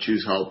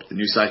 choose hope, the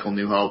new cycle,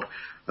 new hope,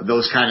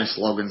 those kind of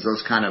slogans,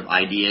 those kind of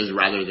ideas,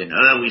 rather than,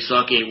 we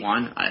suck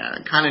 8-1.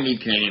 I kind of need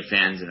Canadian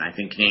fans, and I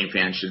think Canadian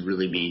fans should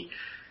really be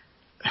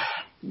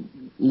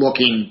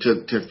looking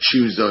to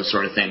choose those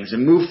sort of things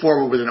and move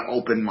forward with an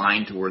open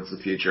mind towards the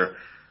future.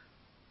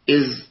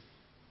 Is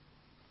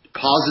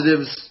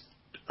positives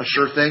a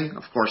sure thing?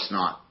 Of course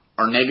not.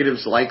 Are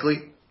negatives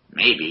likely?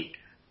 Maybe.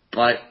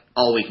 But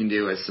all we can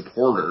do as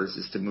supporters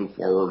is to move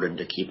forward and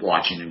to keep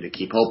watching and to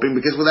keep hoping,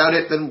 because without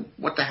it, then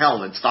what the hell?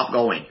 Then stop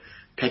going.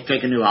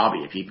 Take a new hobby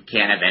if you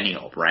can't have any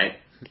hope, right?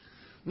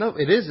 No,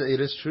 it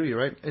is true, you're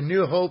right. A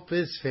new hope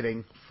is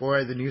fitting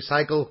for the new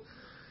cycle.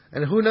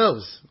 And who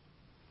knows?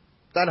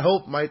 That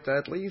hope might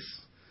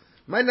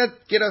not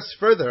get us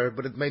further,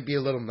 but it might be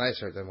a little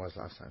nicer than it was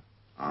last time.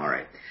 All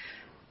right.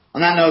 On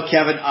that note,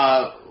 Kevin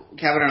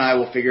and I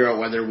will figure out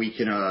whether we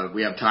can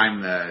we have time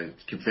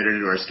can fit it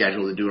into our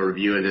schedule to do a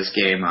review of this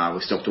game.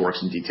 We still have to work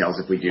some details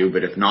if we do,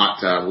 but if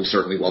not, we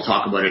certainly will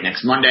talk about it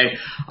next Monday.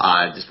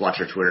 Just watch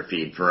our Twitter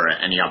feed for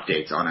any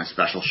updates on a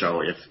special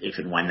show if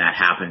and when that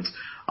happens.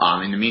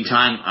 In the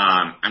meantime,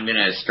 I'm going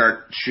to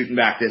start shooting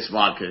back this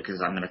vodka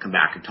because I'm going to come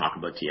back and talk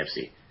about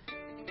TFC.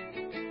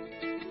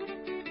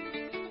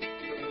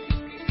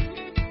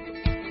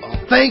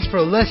 Thanks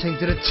for listening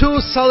to the Two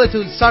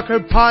Solitudes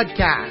Soccer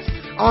Podcast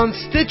on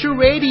Stitcher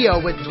Radio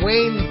with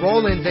Dwayne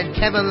Rollins and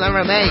Kevin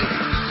Laramie.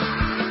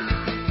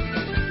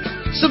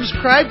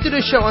 Subscribe to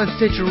the show on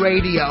Stitcher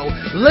Radio.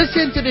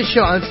 Listen to the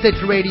show on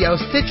Stitcher Radio.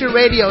 Stitcher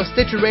Radio,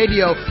 Stitcher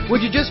Radio.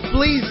 Would you just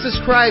please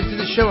subscribe to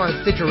the show on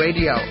Stitcher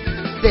Radio?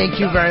 Thank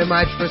you very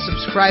much for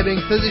subscribing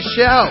to the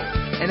show.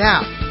 And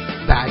now,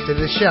 back to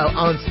the show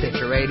on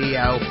Stitcher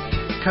Radio.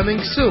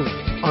 Coming soon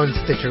on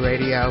Stitcher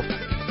Radio.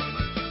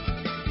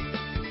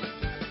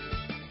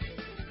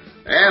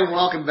 And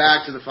welcome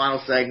back to the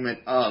final segment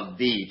of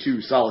the Two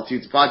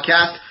Solitudes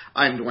podcast.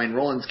 I'm Dwayne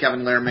Rollins,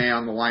 Kevin Laramie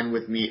on the line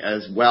with me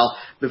as well.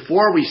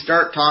 Before we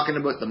start talking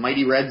about the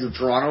mighty Reds of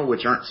Toronto,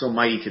 which aren't so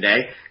mighty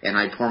today, and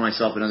I pour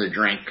myself another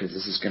drink because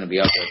this is going to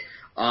be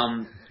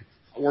ugly,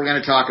 we're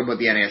going to talk about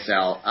the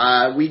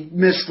NASL. We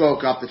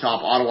misspoke off the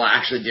top. Ottawa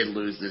actually did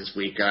lose this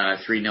week, 3-0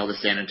 to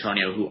San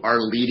Antonio, who are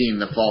leading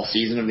the fall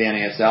season of the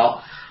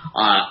NASL.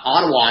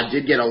 Ottawa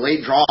did get a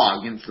late draw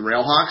against the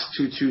Railhawks,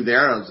 2-2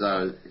 there. It was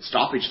a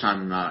stoppage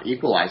time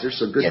equalizer,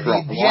 so good for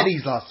Ottawa.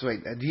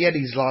 The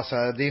Eddies lost.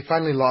 They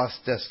finally lost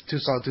Two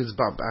Solitudes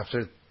bump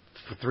after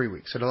 3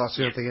 weeks. So they lost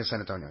 2-0 against San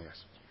Antonio,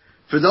 yes.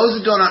 For those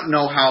who do not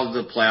know how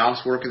the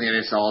playoffs work in the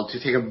NASL,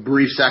 to take a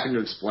brief second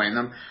to explain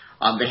them,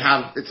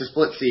 it's a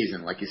split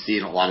season, like you see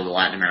in a lot of the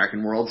Latin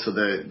American world. So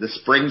the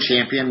spring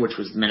champion, which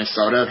was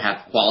Minnesota,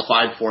 have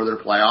qualified for their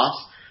playoffs.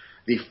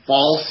 The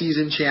fall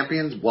season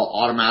champions will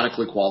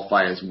automatically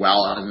qualify as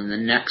well, and then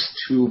the next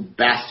two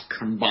best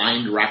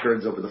combined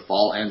records over the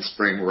fall and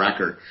spring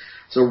record.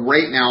 So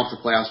right now, if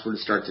the playoffs were to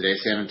start today,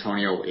 San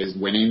Antonio is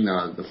winning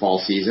the fall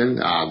season.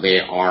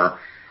 They are,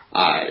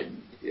 I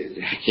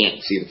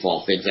can't see the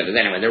fall things of it.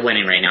 Anyway, they're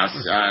winning right now.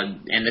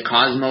 And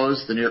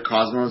the New York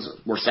Cosmos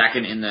were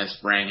second in the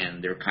spring,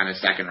 and they're kind of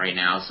second right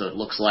now. So it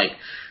looks like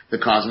the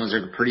Cosmos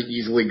are pretty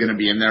easily going to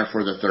be in there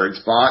for the third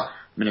spot.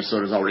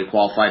 Minnesota's already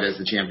qualified as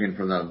the champion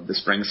from the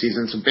spring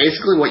season. So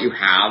basically what you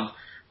have,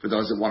 for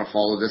those that want to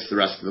follow this the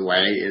rest of the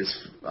way,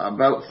 is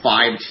about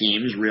 5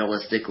 teams,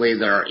 realistically,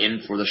 that are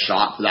in for the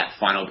shot for that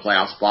final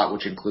playoff spot,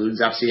 which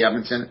includes FC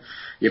Edmonton.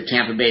 You have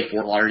Tampa Bay,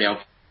 Fort Lauderdale,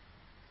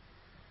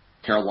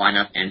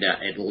 Carolina, and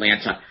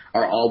Atlanta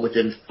are all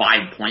within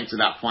 5 points of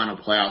that final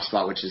playoff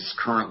spot, which is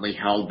currently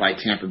held by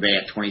Tampa Bay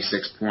at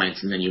 26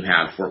 points. And then you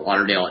have Fort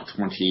Lauderdale at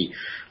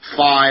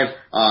 25,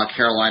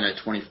 Carolina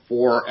at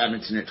 24,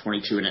 Edmonton at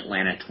 22, and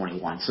Atlanta at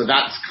 21. So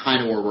that's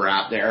kind of where we're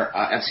at there.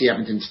 FC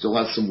Edmonton still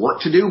has some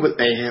work to do, but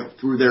they have,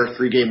 through their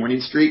 3-game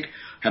winning streak,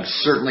 have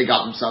certainly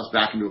got themselves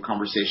back into a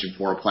conversation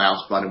for a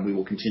playoff spot, and we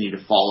will continue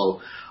to follow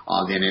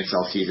the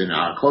NASL season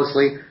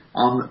closely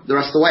the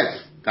rest of the way.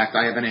 In fact,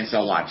 I have an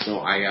NASL Live, so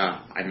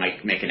I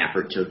might make an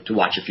effort to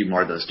watch a few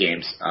more of those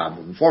games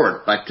moving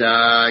forward. But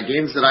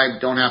games that I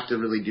don't have to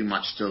really do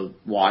much to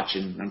watch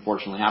and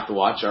unfortunately have to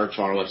watch are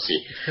Toronto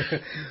FC.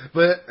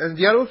 But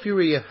the Ottawa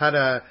Fury had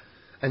a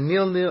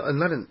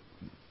 0-0,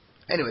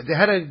 anyway, they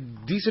had a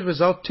decent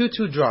result,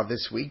 2-2 draw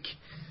this week.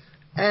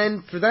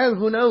 And for that,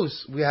 who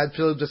knows? We had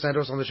Phillip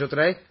Santos on the show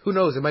today. Who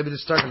knows? It might be the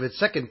start of its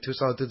second Two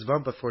Solitudes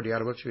bump for the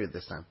Ottawa Fury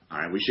this time. All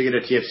right, we should get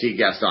a TFC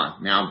guest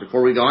on. Now,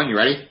 before we go on, you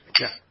ready?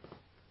 Yeah.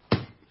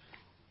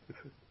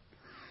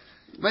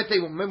 Might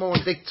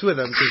want to take 2 of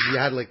them because you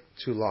had like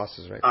 2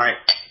 losses, right? All right.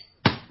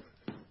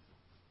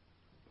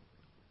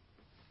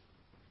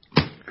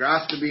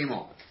 Grass to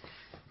Bimo.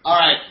 All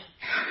right.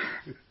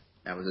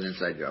 That was an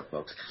inside joke,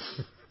 folks.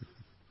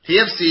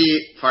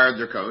 TFC fired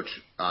their coach,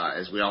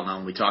 as we all know,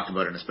 and we talked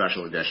about it in a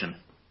special edition.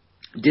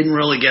 Didn't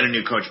really get a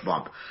new coach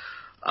bump.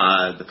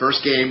 The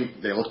first game,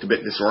 they looked a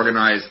bit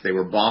disorganized. They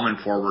were bombing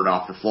forward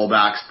off the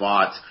fullback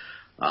spots,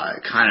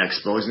 kind of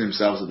exposing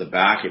themselves at the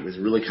back. It was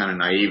really kind of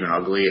naive and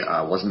ugly.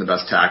 Wasn't the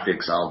best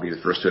tactics, I'll be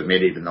the first to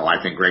admit, even though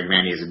I think Greg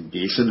Manny is a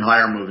decent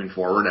hire moving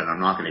forward, and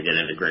I'm not going to get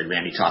into Greg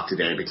Manny talk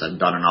today because I've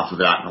done enough of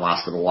that in the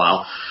last little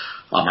while.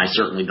 I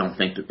certainly don't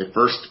think that the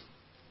first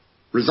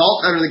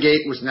result out of the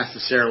gate was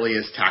necessarily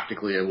as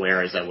tactically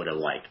aware as I would have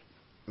liked.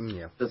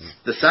 Yeah.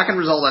 The second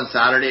result on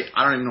Saturday,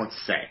 I don't even know what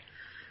to say.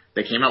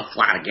 They came out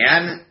flat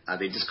again.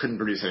 They just couldn't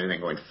produce anything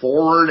going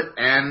forward,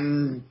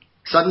 and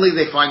suddenly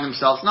they find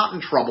themselves not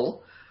in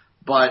trouble,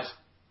 but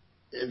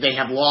they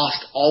have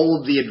lost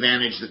all of the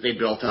advantage that they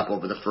built up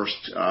over the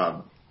first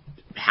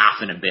half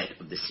and a bit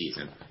of the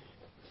season.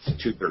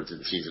 2/3 of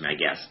the season, I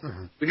guess.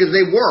 Mm-hmm. Because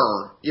they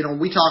were,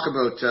 we talk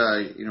about,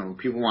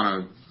 people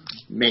want to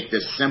make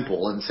this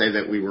simple and say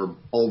that we were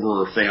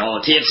over or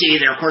fail. TFC,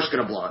 they're of course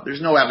going to blow it. There's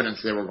no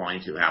evidence they were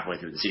going to halfway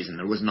through the season.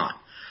 There was none.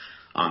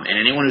 And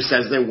anyone who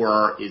says they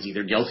were is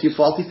either guilty of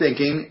faulty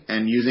thinking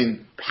and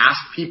using past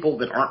people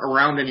that aren't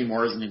around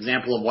anymore as an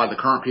example of why the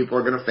current people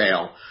are going to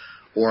fail,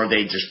 or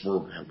they just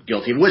were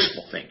guilty of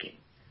wishful thinking.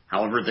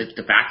 However,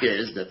 the fact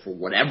is that for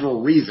whatever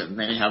reason,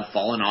 they have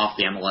fallen off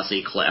the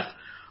MLSE cliff.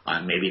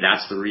 Maybe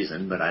that's the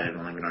reason, but I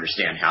don't even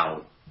understand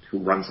how who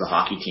runs the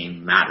hockey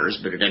team matters.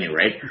 But at any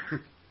rate,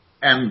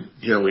 and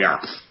here we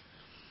are.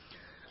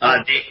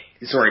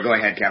 Sorry, go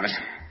ahead, Kevin.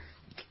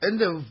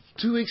 And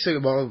 2 weeks ago,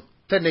 well,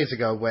 10 days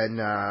ago, when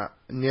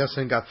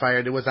Nielsen got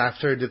fired, it was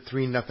after the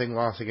 3-0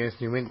 loss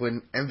against New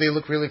England, and they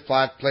looked really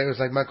flat. Players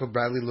like Michael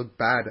Bradley looked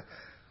bad.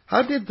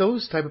 How did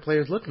those type of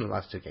players look in the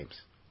last 2 games?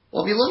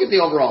 Well, if you look at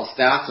the overall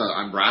stats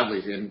on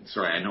Bradley's, and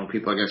sorry, I know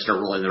people are going to start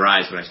rolling their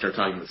eyes when I start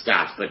talking about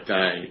stats, but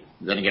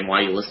then again,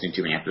 why are you listening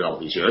to me after all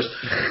these years?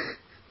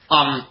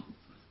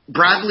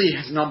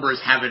 Bradley's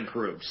numbers have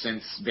improved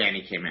since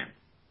Vanny came in.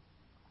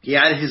 He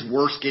had his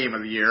worst game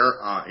of the year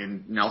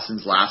in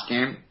Nelson's last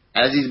game.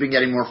 As he's been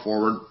getting more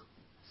forward,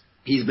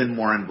 he's been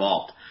more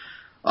involved.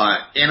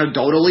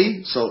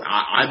 Anecdotally, so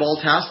eyeball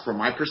test from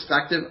my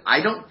perspective,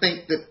 I don't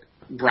think that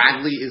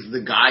Bradley is the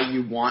guy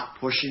you want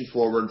pushing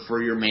forward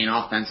for your main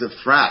offensive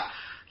threat.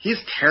 He's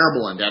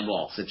terrible in dead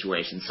ball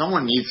situations.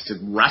 Someone needs to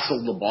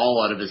wrestle the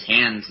ball out of his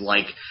hands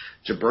like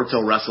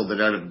Gilberto wrestled it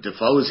out of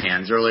Defoe's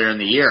hands earlier in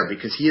the year,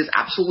 because he is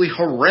absolutely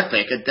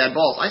horrific at dead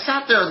balls. I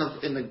sat there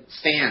in the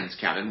stands,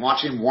 Kevin,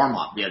 watching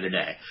warm-up the other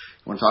day.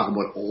 I want to talk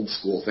about old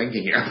school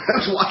thinking here. I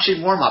was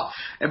watching warm-up,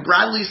 and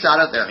Bradley sat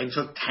out there and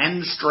took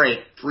 10 straight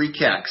free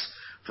kicks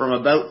from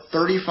about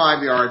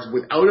 35 yards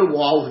without a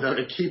wall, without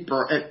a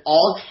keeper, and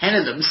all 10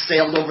 of them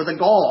sailed over the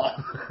goal.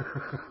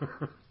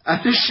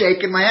 I'm just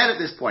shaking my head at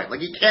this point. Like,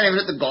 he can't even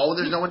hit the goal when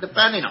there's no one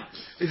defending him.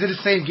 Is it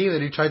the same game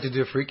that he tried to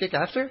do a free kick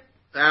after?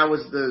 That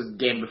was the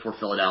game before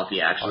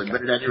Philadelphia, actually. Okay.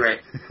 But at any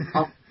rate.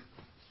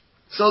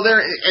 So there,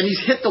 and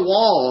he's hit the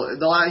wall.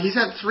 He's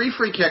had 3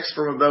 free kicks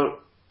from about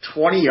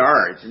 20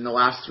 yards in the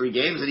last 3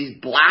 games, and he's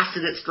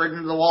blasted it straight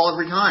into the wall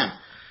every time.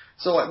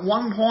 So at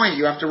one point,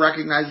 you have to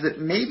recognize that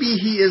maybe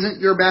he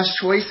isn't your best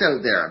choice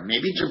out there.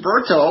 Maybe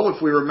Gilberto,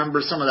 if we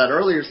remember some of that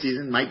earlier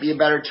season, might be a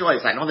better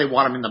choice. I know they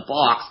want him in the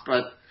box,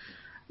 but,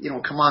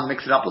 come on,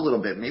 mix it up a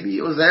little bit. Maybe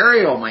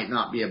Osario might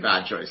not be a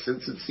bad choice.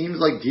 Since it seems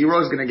like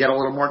D-Ro's going to get a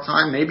little more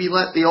time, maybe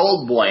let the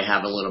old boy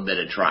have a little bit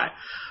of try.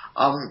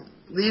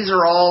 These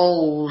are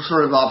all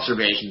sort of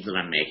observations that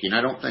I'm making. I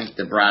don't think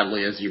that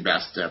Bradley is your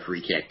best free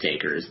kick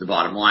taker is the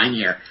bottom line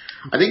here.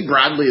 I think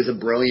Bradley is a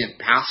brilliant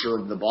passer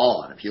of the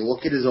ball. And if you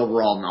look at his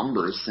overall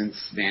numbers since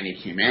Vanny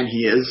came in,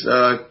 he is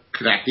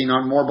connecting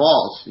on more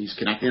balls. He's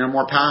connecting on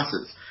more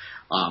passes.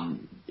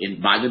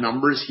 By the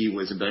numbers, he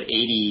was about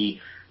 82%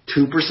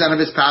 of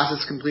his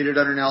passes completed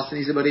under Nelson.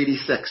 He's about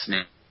 86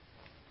 now.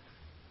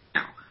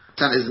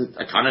 That isn't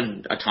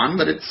a ton,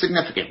 but it's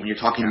significant when you're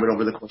talking about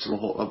over the course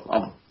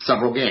of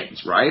several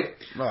games, right?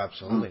 Oh,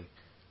 absolutely.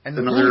 And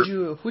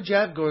who would you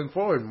have going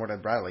forward more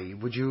than Bradley?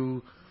 Would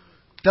you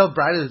tell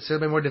Bradley to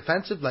still be more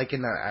defensive, like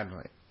in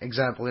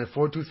example, in a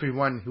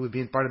 4-2-3-1, he would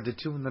be in part of the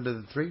 2 and not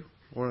of the 3,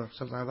 or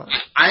something like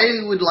that?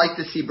 I would like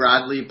to see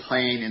Bradley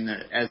playing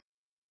as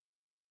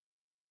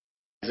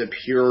a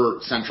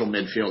pure central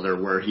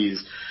midfielder, where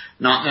he's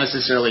not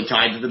necessarily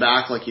tied to the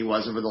back like he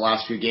was over the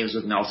last few games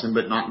with Nelson,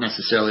 but not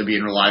necessarily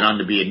being relied on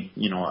to be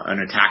an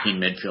attacking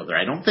midfielder.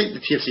 I don't think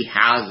the TFC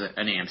has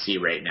an AMC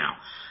right now.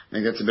 I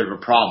think that's a bit of a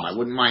problem. I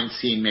wouldn't mind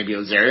seeing maybe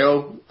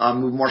Osario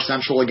move more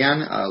central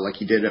again, like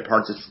he did at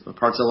parts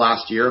of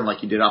last year and like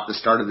he did off the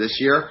start of this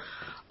year.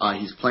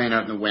 He's playing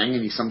out in the wing,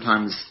 and he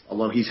sometimes,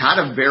 although he's had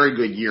a very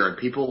good year, and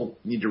people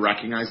need to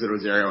recognize that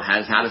Osario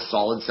has had a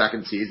solid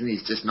second season.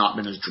 He's just not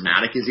been as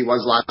dramatic as he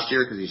was last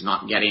year because he's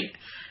not getting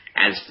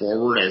as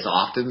forward as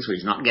often, so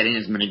he's not getting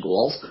as many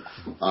goals.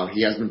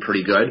 He has been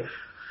pretty good.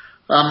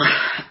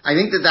 I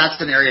think that's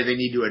an area they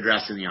need to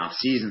address in the off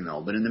season,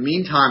 though. But in the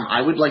meantime,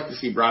 I would like to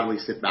see Bradley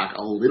sit back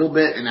a little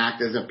bit and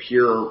act as a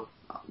pure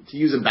to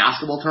use a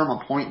basketball term,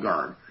 a point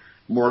guard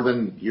more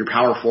than your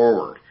power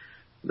forward.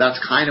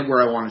 That's kind of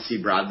where I want to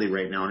see Bradley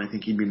right now, and I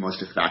think he'd be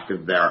most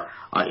effective there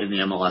in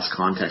the MLS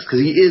context because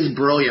he is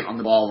brilliant on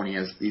the ball when he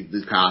has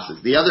these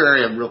passes. The other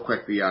area, real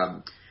quick,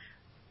 the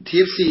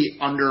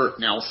TFC under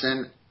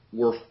Nelson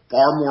were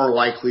far more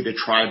likely to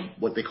try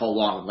what they call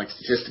long, like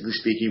statistically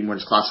speaking, what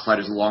is classified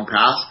as a long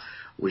pass,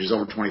 which is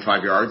over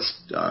 25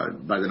 yards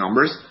by the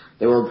numbers.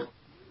 They were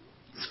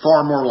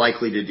far more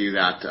likely to do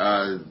that.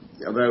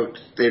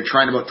 They're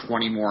trying about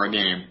 20 more a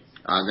game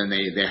than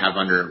they have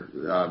under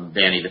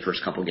Vanny the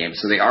first couple games.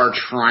 So they are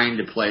trying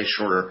to play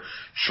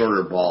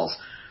shorter balls.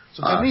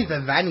 So that means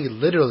that Vanny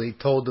literally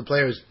told the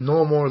players,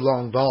 no more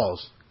long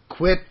balls.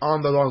 Quit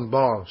on the long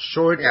ball.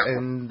 Short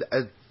and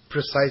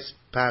precise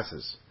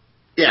passes.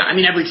 Yeah, I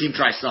mean, every team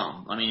tries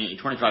some. I mean,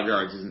 25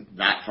 yards isn't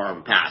that far of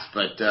a pass,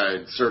 but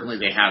certainly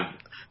they have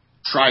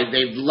tried.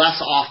 They've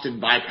less often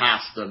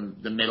bypassed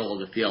the middle of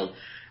the field.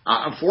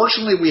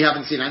 Unfortunately, we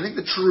haven't seen. I think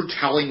the true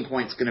telling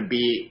point is going to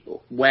be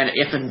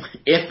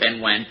if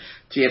and when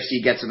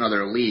TFC gets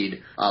another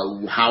lead,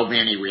 how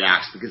Vanny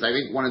reacts. Because I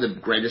think one of the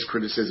greatest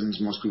criticisms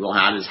most people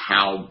had is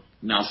how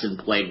Nelson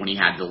played when he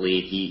had the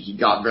lead. He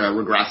got very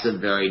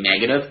regressive, very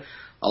negative.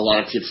 A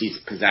lot of TFC's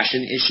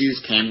possession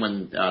issues came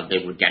when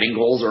they were getting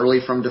goals early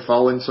from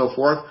Defoe and so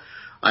forth.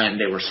 And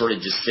they were sort of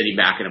just sitting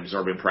back and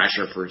absorbing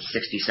pressure for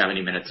 60,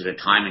 70 minutes at a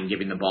time and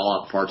giving the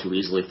ball up far too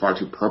easily, far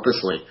too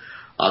purposely.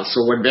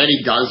 So when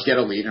Vanny does get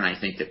a lead, and I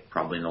think that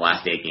probably in the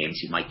last 8 games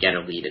he might get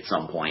a lead at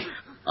some point,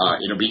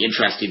 it'll be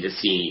interesting to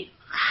see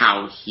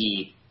how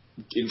he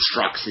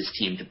instructs his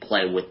team to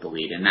play with the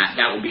lead, and that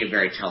will be a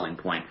very telling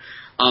point.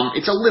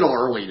 It's a little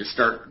early to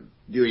start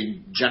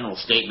doing general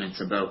statements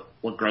about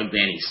what Greg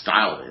Vanny's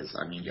style is.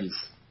 I mean,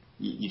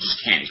 you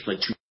just can't. He's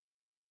played 2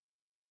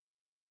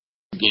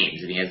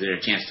 games, and he has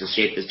a chance to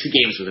shape the 2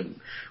 games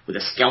with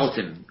a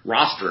skeleton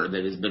roster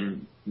that has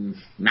been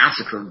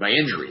massacred by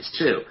injuries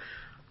too.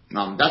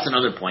 That's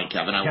another point,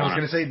 Kevin. I was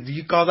going to say, do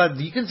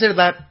you consider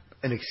that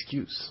an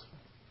excuse?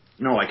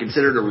 No, I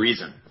consider it a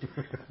reason.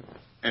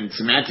 And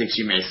semantics,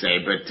 you may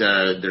say, but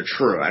they're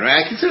true.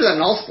 I consider that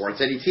in all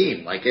sports, any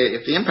team. Like,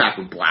 if the Impact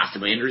were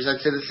blasted by injuries,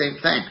 I'd say the same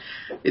thing.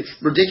 It's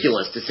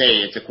ridiculous to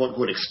say it's a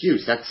quote-unquote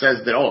excuse. That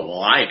says that,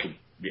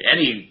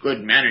 any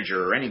good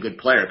manager or any good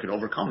player could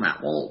overcome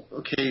that. Well,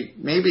 okay,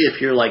 maybe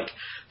if you're,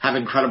 have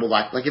incredible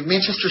luck. Like, if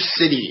Manchester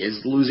City is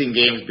losing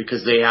games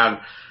because they have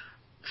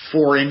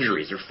 4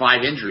 injuries or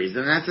 5 injuries,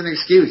 then that's an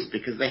excuse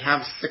because they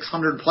have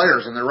 600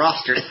 players on their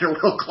roster and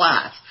they're world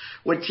class.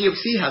 When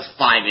TFC has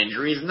 5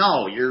 injuries,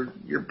 no,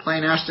 you're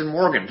playing Ashton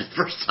Morgan for the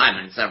first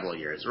time in several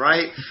years,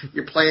 right?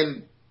 You're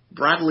playing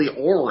Bradley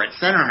Orr at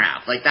center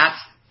half. That's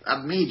a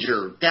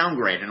major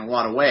downgrade in a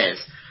lot of ways.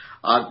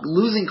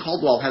 Losing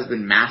Caldwell has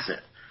been massive,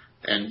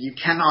 and you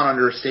cannot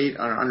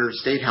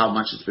understate how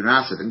much it's been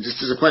massive. And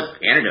just as a quick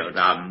anecdote,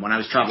 when I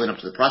was traveling up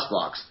to the press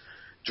box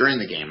during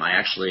the game, I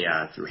actually,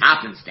 through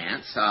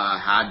happenstance,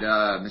 had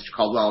Mr.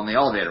 Caldwell in the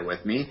elevator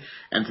with me,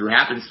 and through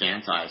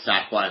happenstance, I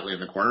sat quietly in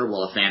the corner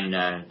while a fan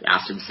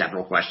asked him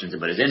several questions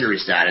about his injury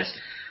status.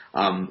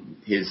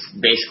 He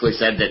basically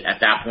said that at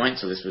that point,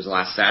 so this was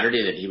last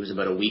Saturday, that he was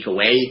about a week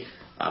away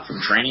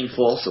from training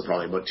full, so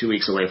probably about 2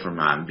 weeks away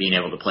from being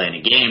able to play in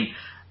a game,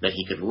 that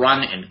he could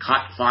run and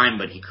cut fine,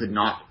 but he could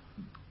not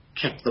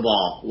kick the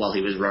ball while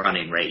he was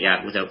running right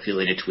yet without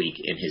feeling a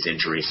tweak in his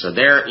injury. So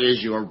there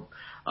is your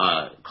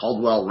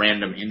Caldwell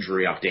random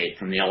injury update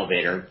from the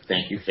elevator.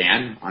 Thank you,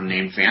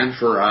 unnamed fan,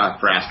 for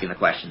asking the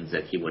questions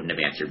that he wouldn't have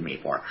answered me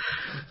for.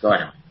 So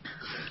anyway,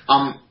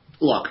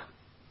 look,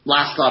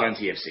 last thought on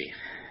TFC.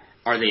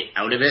 Are they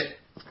out of it?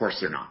 Of course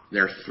they're not.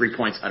 They're 3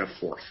 points out of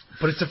 4th.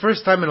 But it's the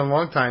first time in a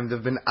long time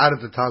they've been out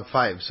of the top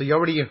 5. So you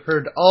already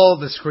heard all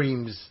the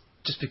screams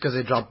just because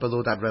they dropped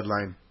below that red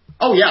line.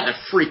 Oh yeah, they're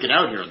freaking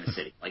out here in the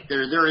city.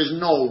 There is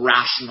no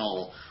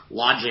rational,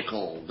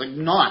 logical,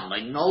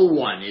 none. No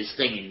one is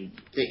thinking.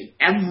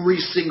 Every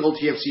single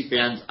TFC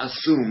fan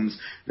assumes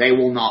they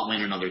will not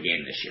win another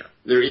game this year.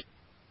 There is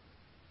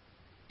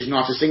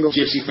not a single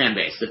TFC fan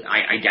base that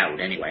I doubt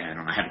anyway. I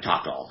don't know. I haven't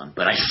talked to all of them,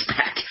 but I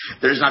suspect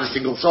there's not a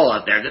single soul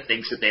out there that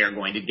thinks that they are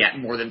going to get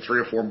more than 3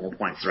 or 4 more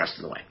points the rest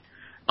of the way.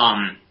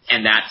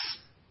 And that's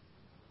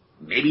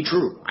maybe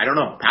true. I don't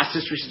know. Past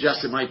history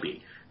suggests it might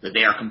be. That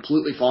they are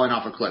completely falling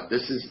off a cliff.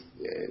 This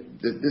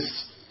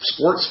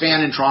sports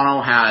fan in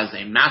Toronto has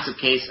a massive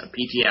case of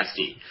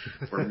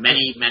PTSD for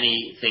many,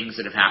 many things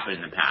that have happened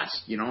in the past.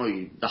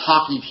 The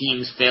hockey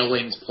team's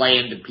failings play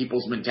into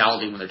people's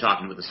mentality when they're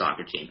talking with the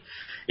soccer team.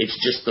 It's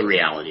just the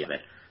reality of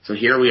it. So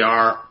here we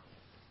are.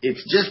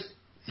 It's just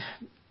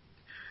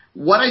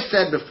what I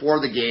said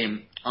before the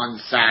game on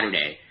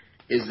Saturday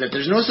is that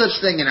there's no such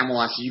thing in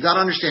MLS. You got to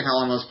understand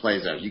how MLS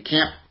plays out. You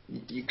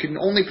can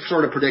only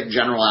sort of predict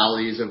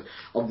generalities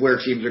of where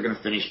teams are going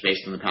to finish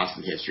based on the past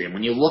of history. And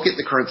when you look at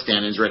the current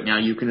standings right now,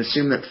 you can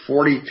assume that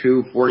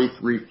 42,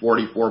 43,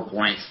 44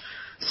 points,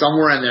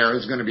 somewhere in there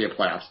is going to be a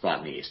playoff spot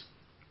in the East.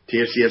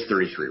 TFC has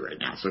 33 right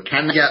now. So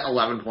can they get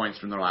 11 points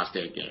from their last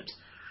 8 games?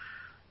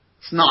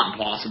 It's not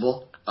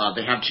impossible.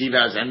 They have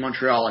Chivas and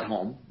Montreal at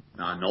home.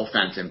 No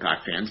offense,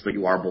 Impact fans, but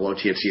you are below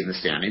TFC in the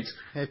standings.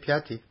 Hey,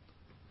 Piatti.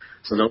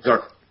 So those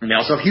are, and they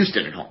also have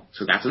Houston at home.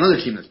 So that's another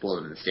team that's below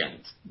them in the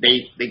standings.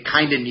 They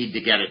kind of need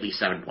to get at least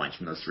 7 points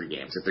from those 3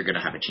 games if they're going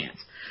to have a chance.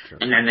 Sure.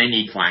 And then they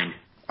need to find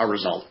a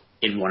result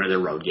in one of their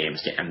road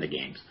games to end the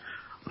games.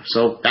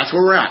 So that's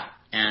where we're at.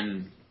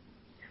 And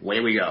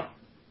away we go.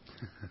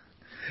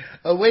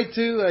 Away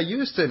to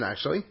Houston,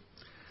 actually,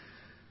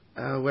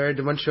 where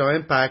the Montreal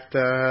Impact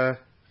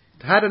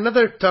had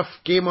another tough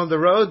game on the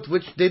road,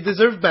 which they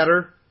deserve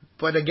better.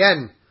 But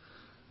again,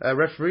 a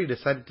referee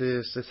decided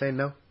to say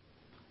no.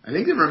 I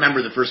think they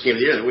remember the first game of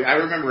the year. I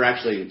remember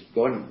actually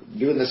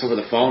doing this over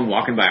the phone,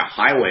 walking by a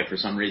highway for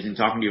some reason,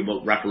 talking to you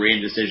about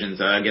refereeing decisions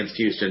against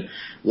Houston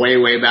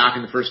way back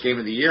in the first game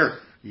of the year.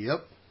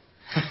 Yep.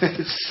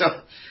 so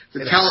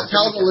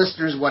tell the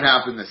listeners what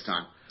happened this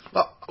time.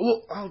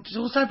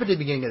 We'll start at the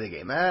beginning of the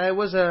game. It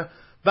was a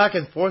back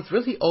and forth,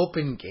 really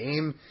open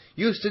game.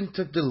 Houston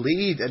took the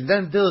lead, and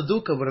then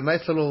Villaduca with a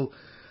nice little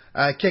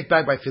kick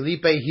back by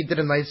Phillip. He did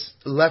a nice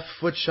left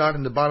foot shot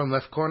in the bottom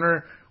left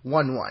corner,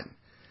 1-1.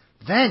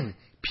 Then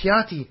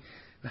Piatti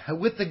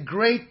with a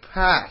great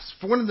pass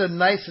for one of the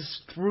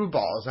nicest through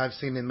balls I've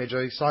seen in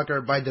Major League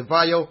Soccer by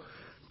DeVayo.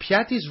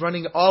 Piatti's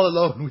running all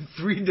alone with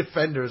 3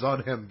 defenders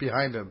on him,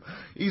 behind him.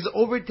 He's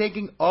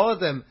overtaking all of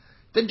them.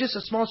 Then just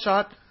a small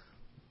shot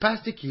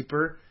past the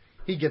keeper.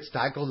 He gets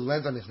tackled,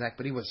 lands on his neck,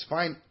 but he was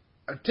fine.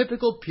 A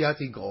typical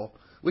Piatti goal,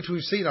 which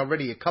we've seen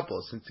already a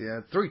couple,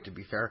 3 to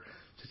be fair,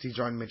 since he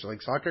joined Major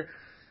League Soccer.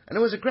 And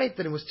it was great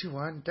that it was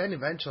 2-1. Then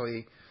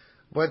eventually,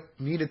 what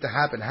needed to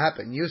happen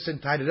happened. Houston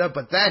tied it up,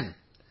 but then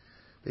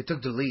they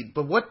took the lead.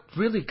 But what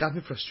really got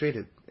me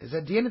frustrated is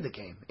at the end of the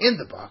game, in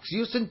the box,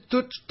 Houston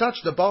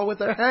touched the ball with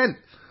their hand.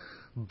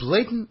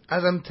 Blatant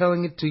as I'm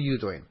telling it to you,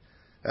 Dwayne.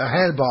 A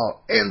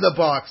handball in the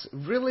box.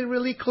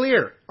 Really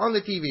clear on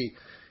the TV.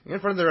 In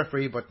front of the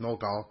referee, but no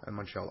goal, and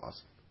Montreal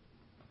lost.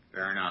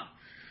 Fair enough.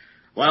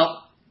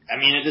 Well, I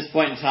mean, at this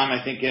point in time,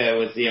 I think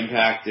with the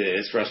Impact,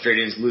 as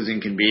frustrating as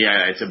losing can be,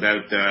 it's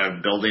about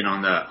building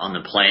on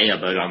the play, on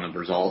the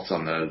results,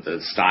 on the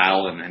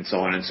style, and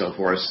so on and so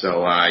forth.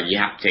 So you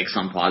have to take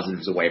some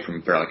positives away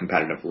from a fairly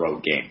competitive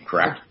road game,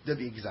 correct?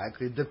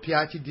 Exactly. The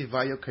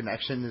Piatti-DeVayo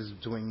connection is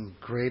doing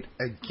great.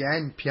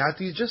 Again,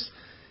 Piatti just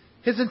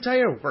his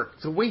entire work,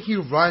 the way he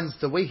runs,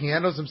 the way he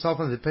handles himself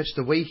on the pitch,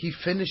 the way he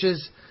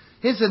finishes,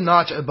 he's a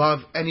notch above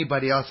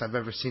anybody else I've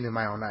ever seen in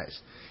my own eyes.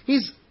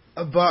 He's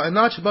a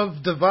notch above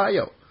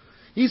DeVayo.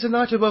 He's a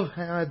notch above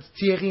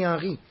Thierry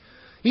Henry.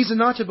 He's a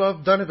notch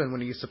above Donovan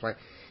when he used to play.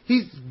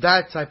 He's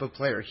that type of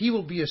player. He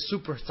will be a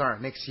superstar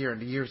next year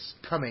and the years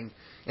coming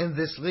in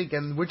this league,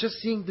 and we're just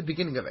seeing the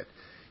beginning of it.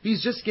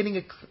 He's just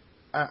getting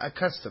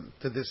accustomed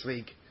to this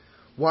league.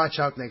 Watch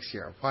out next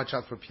year. Watch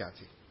out for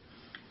Piatti.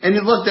 And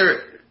look,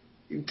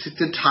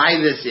 to tie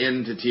this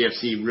into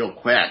TFC real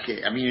quick,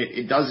 I mean,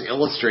 it does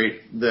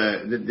illustrate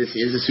that this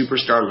is a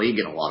superstar league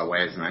in a lot of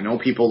ways, and I know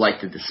people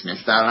like to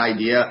dismiss that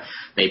idea.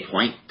 They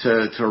point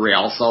to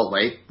Real Salt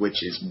Lake, which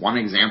is one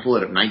example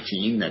out of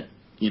 19 that,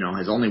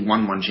 has only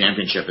won 1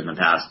 championship in the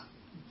past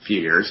few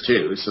years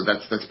too, so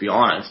let's be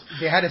honest.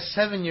 They had a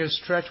 7-year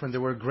stretch when they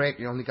were great,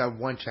 and only got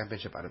 1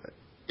 championship out of it.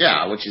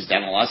 Yeah, which is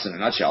MLS in a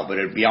nutshell,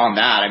 but beyond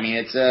that, I mean,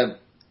 it's a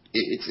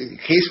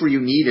case where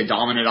you need a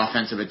dominant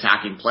offensive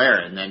attacking player,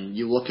 and then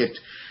you look at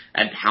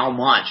how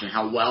much and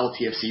how well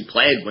TFC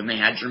played when they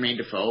had Jermaine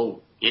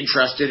Defoe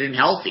interested and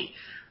healthy.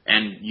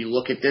 And you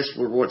look at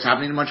what's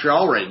happening in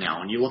Montreal right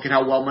now, and you look at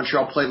how well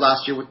Montreal played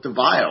last year with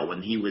DeVayo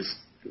when he was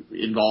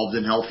involved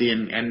and healthy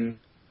and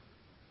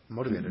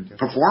motivated,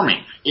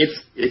 performing.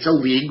 It's a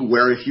league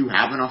where if you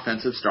have an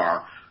offensive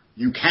star,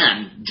 you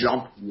can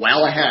jump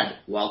well ahead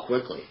well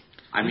quickly.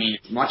 I mean,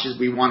 as much as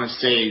we want to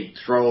say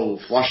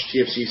flush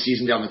TFC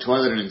season down the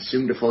toilet and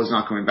assume Defoe's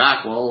not coming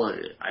back, well,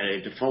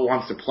 Defoe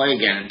wants to play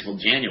again until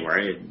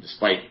January,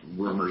 despite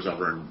rumors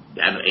over in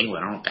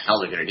England. I don't know what the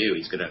hell they're going to do.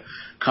 He's going to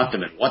cut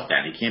them at what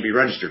then? He can't be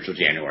registered till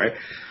January.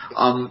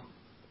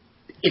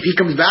 If he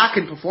comes back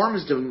and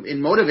performs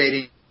in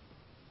motivating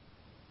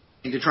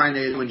to trying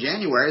to do in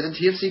January, then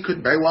TFC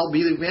could very well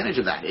be the advantage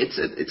of that. It's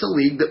a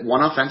league that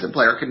one offensive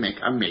player can make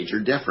a major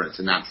difference,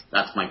 and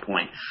that's my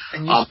point.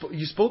 And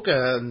you spoke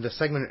in the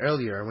segment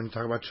earlier when you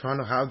talked about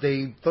Toronto, how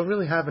they don't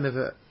really have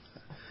an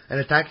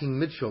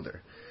attacking midfielder.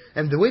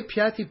 And the way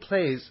Piatti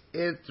plays,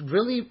 it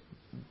really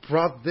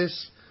brought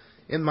this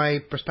in my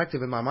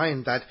perspective, in my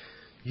mind, that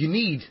you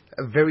need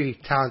a very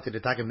talented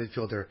attacking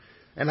midfielder.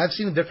 And I've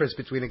seen the difference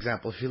between,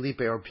 example,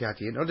 Phillip or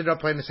Piatti. I know they're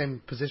not playing the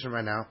same position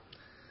right now.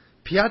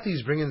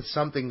 Piatti's bringing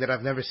something that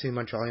I've never seen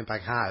Montreal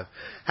Impact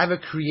have a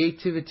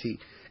creativity,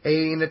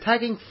 an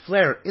attacking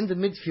flair in the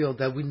midfield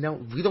that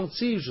we don't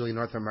see usually in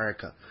North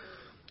America.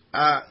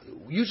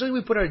 Usually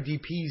we put our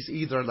DPs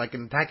either like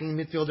an attacking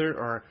midfielder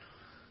or,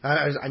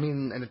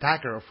 an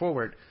attacker or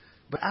forward.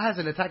 But as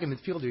an attacking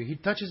midfielder, he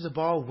touches the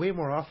ball way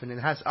more often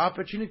and has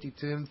opportunity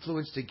to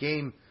influence the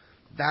game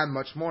that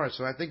much more.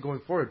 So I think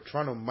going forward,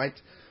 Toronto might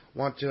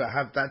want to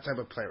have that type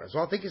of player as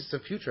well. I think it's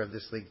the future of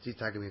this league, the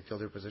attacking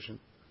midfielder position.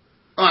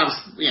 Well,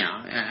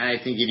 I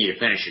think you need a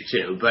finisher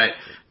too, but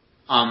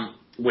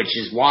which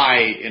is why,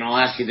 and I'll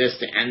ask you this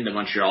to end the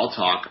Montreal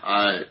talk,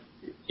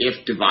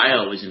 if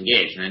DeVio was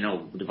engaged, and I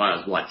know DeVio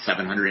is,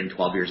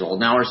 712 years old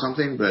now or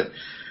something, but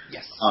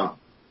Yes.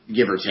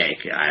 Give or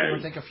take.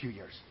 I think a few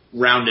years.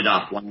 Rounded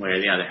up one way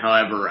or the other.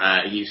 However,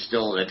 he's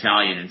still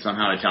Italian, and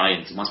somehow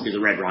Italians, it must be the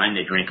red wine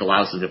they drink,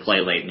 allows them to play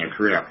late in their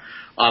career.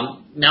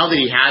 Now that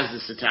he has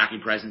this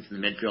attacking presence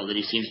in the midfield that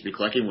he seems to be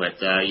clicking with,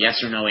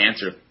 yes or no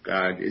answer,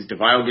 is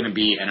DeVio going to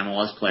be an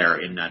MLS player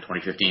in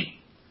 2015?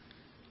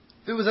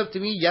 If it was up to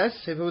me, yes.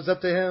 If it was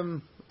up to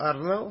him, I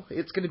don't know.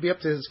 It's going to be up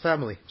to his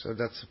family. So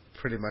that's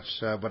pretty much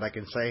what I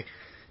can say.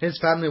 His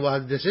family will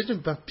have the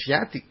decision, but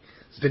Piatti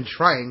has been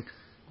trying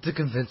to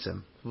convince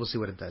him. We'll see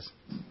what it does.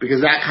 Because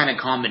that kind of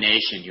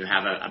combination, you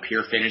have a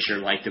pure finisher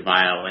like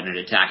DeVio and an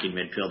attacking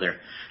midfielder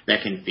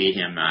that can feed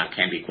him,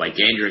 can be quite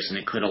dangerous, and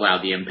it could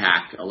allow the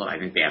impact. Although I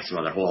think they have some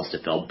other holes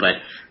to fill, but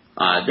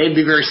they'd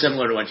be very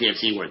similar to what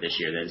TFC were this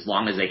year. That as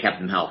long as they kept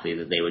them healthy,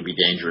 that they would be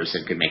dangerous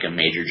and could make a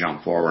major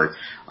jump forward.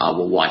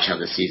 We'll watch how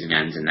the season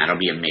ends, and that'll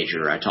be a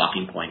major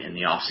talking point in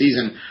the off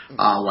season.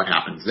 What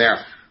happens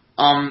there?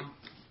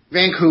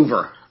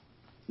 Vancouver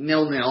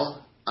 0-0.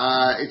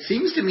 It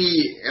seems to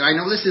me, and I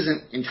know this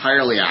isn't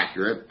entirely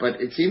accurate, but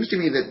it seems to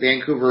me that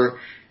Vancouver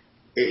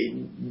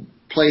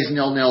plays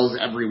 0-0s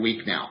every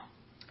week now.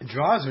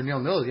 Draws are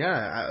 0-0,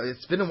 yeah.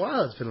 It's been a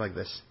while it's been like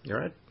this. You're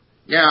right.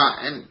 Yeah,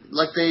 and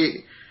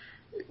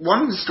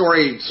one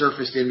story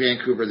surfaced in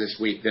Vancouver this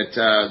week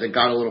that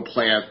got a little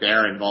play out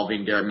there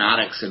involving Darren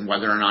Maddox and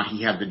whether or not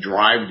he had the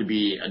drive to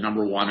be a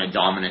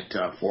dominant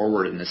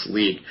forward in this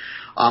league.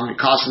 It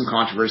caused some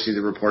controversy.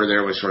 The reporter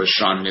there was sort of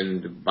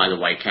shunned by the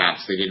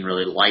Whitecaps. They didn't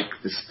really like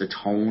the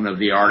tone of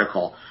the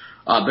article.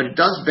 But it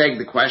does beg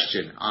the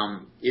question,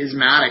 is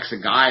Maddox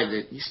a guy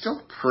that he's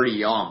still pretty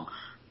young,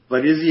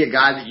 but is he a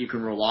guy that you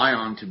can rely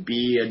on to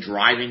be a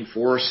driving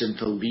force and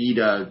to lead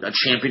a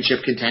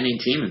championship contending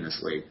team in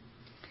this league?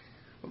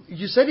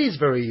 You said he's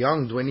very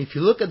young, Dwayne. If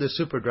you look at the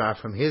Super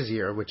Draft from his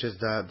year, which is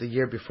the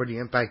year before the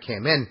Impact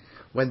came in,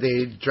 when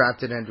they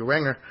drafted Andrew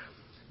Wenger,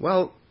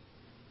 well,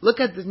 look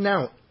at it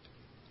now.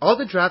 All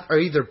the drafts are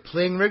either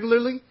playing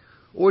regularly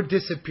or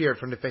disappeared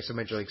from the face of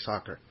Major League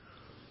Soccer.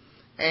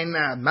 And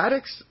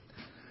Maddox,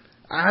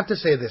 I have to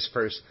say this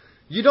first.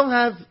 You don't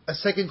have a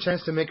second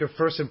chance to make your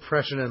first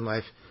impression in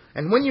life.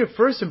 And when your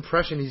first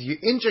impression is you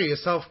injure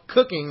yourself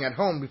cooking at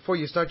home before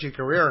you start your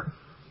career,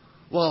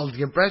 well,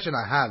 the impression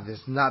I have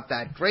is not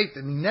that great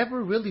and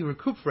never really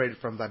recuperated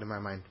from that in my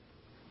mind.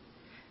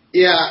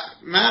 Yeah,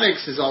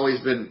 Maddox has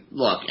always been,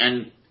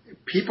 and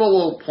people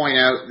will point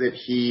out that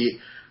he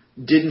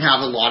didn't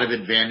have a lot of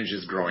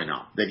advantages growing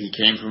up, that he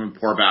came from a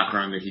poor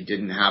background, that he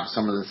didn't have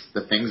some of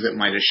the things that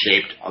might have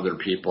shaped other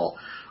people.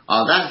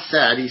 That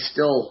said, he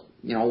still,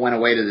 went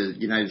away to the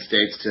United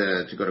States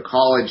to go to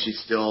college. He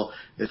still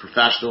is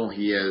professional.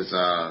 He is,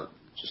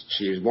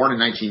 he was born in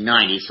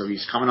 1990, so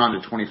he's coming on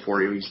to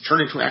 24. He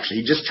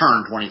just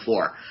turned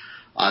 24.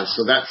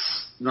 So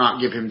that's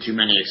not give him too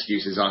many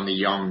excuses on the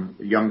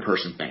young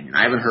person thing. And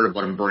I haven't heard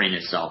about him burning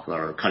himself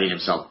or cutting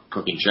himself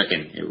cooking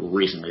chicken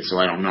recently, so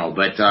I don't know.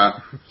 But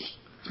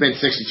he's made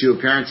 62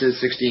 appearances,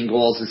 16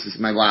 goals. This is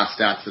my last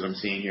stats that I'm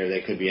seeing here.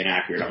 They could be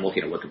inaccurate. I'm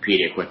looking at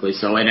Wikipedia quickly.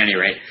 So at any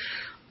rate,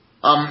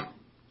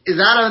 is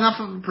that enough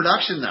of a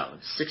production, though?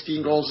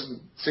 16 goals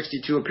and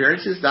 62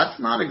 appearances? That's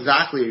not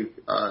exactly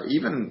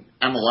even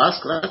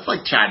MLS. That's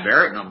like Chad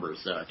Barrett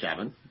numbers,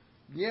 Kevin.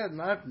 Yeah,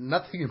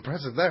 nothing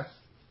impressive there.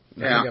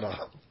 Nothing at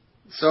all.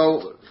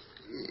 So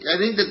I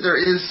think that there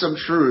is some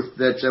truth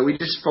that we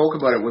just spoke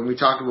about it when we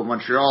talked about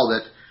Montreal,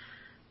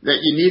 that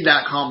you need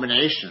that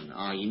combination.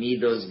 You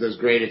need those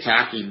great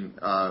attacking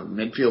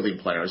midfielding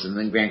players, and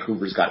I think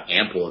Vancouver's got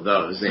ample of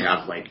those. They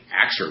have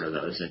extra of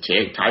those. And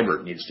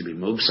Tybert needs to be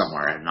moved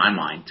somewhere, in my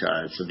mind,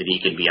 so that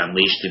he can be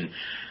unleashed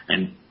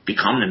and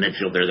become the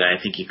midfielder that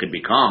I think he could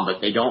become.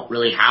 But they don't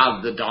really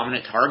have the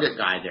dominant target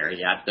guy there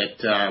yet. That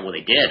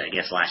they did, I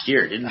guess, last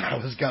year, didn't they? I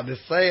was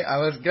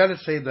gonna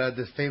say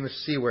the famous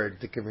C word,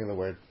 the give me the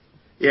word.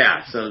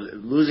 Yeah. So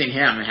losing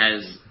him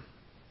has.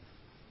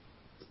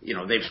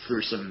 They've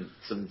through some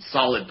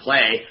solid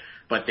play,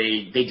 but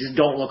they just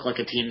don't look like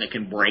a team that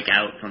can break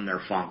out from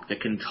their funk,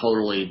 that can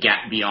totally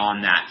get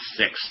beyond that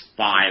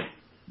 6-5,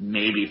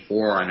 maybe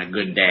 4 on a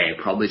good day,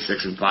 probably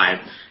 6-5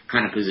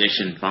 kind of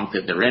position funk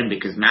that they're in,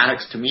 because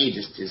Maddox to me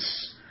just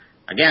is,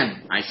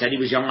 again, I said he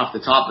was young off the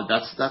top,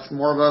 but that's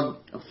more of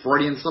a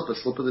Freudian slip, a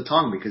slip of the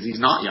tongue, because he's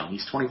not young.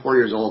 He's 24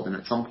 years old, and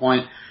at some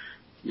point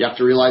you have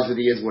to realize that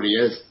he is what he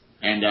is.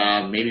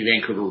 And maybe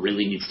Vancouver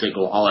really needs to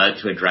go all out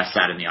to address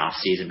that in the off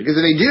season. Because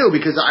they do,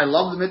 because I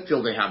love the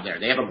midfield they have there.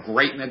 They have a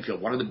great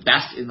midfield, one of the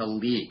best in the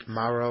league.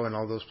 Mauro and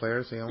all those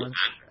players, the young ones?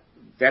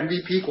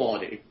 MVP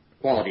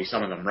quality,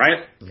 some of them,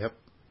 right? Yep.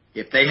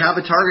 If they have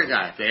a target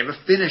guy, if they have a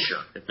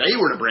finisher, if they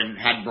were to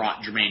had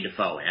brought Jermaine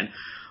Defoe in,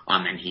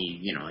 and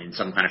he, in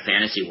some kind of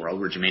fantasy world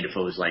where Jermaine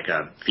Defoe is like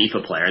a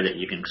FIFA player that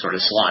you can sort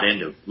of slot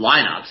into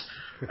lineups,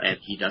 and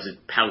he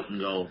doesn't pout and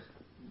go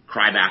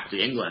cry back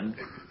to England.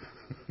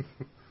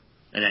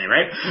 At any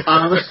rate,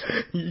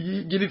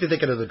 you need to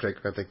take another drink,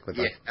 I think. With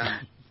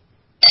that.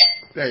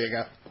 There you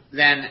go.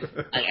 then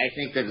I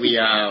think that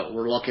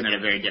we're looking at a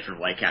very different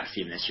Whitecaps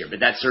team this year. But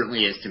that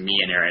certainly is, to me,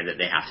 an area that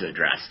they have to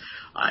address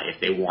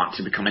if they want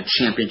to become a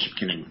championship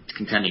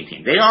contending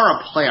team. They are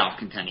a playoff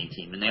contending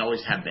team, and they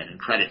always have been, and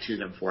credit to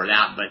them for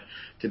that. But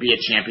to be a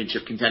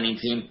championship contending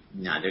team,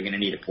 no, they're going to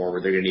need a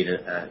forward. They're going to need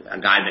a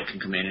guy that can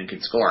come in and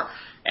can score.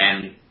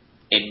 And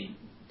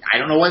I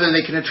don't know whether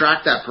they can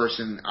attract that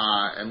person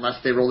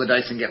unless they roll the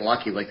dice and get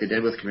lucky like they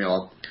did with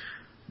Camilo,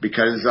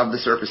 because of the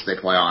surface they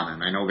play on.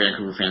 And I know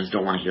Vancouver fans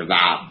don't want to hear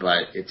that,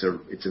 but it's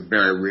a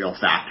very real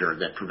factor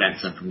that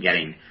prevents them from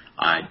getting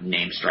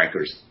named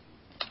strikers.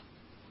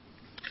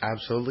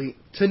 Absolutely.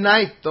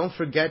 Tonight, don't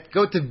forget,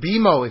 go to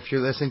BMO if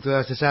you're listening to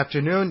us this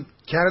afternoon.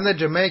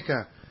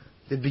 Canada-Jamaica,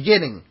 the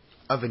beginning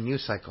of a new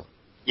cycle.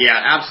 Yeah,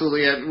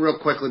 absolutely. Real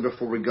quickly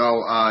before we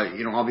go,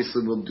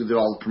 obviously we'll do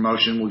all the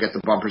promotion. We'll get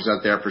the bumpers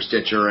out there for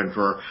Stitcher and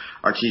for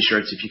our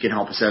T-shirts. If you can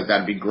help us out,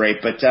 that'd be great.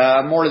 But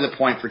more to the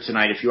point for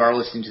tonight, if you are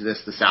listening to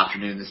this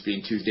afternoon, this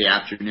being Tuesday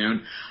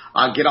afternoon,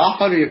 get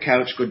off out of your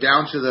couch, go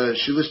down to the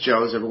Shoeless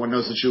Joe's. Everyone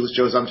knows the Shoeless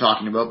Joe's I'm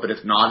talking about, but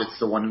if not, it's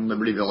the one in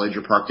Liberty Village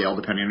or Parkdale,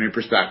 depending on your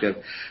perspective.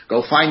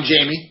 Go find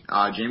Jamie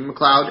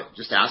McLeod.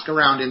 Just ask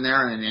around in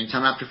there, and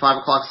anytime after 5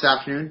 o'clock this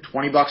afternoon,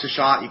 $20 a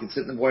shot. You can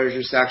sit in the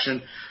Voyager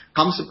section.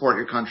 Come support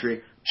your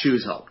country.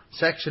 Choose hope.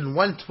 Section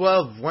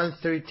 112,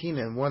 113,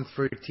 and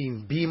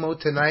 113. BMO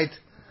tonight.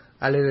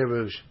 Allez les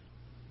Rouges.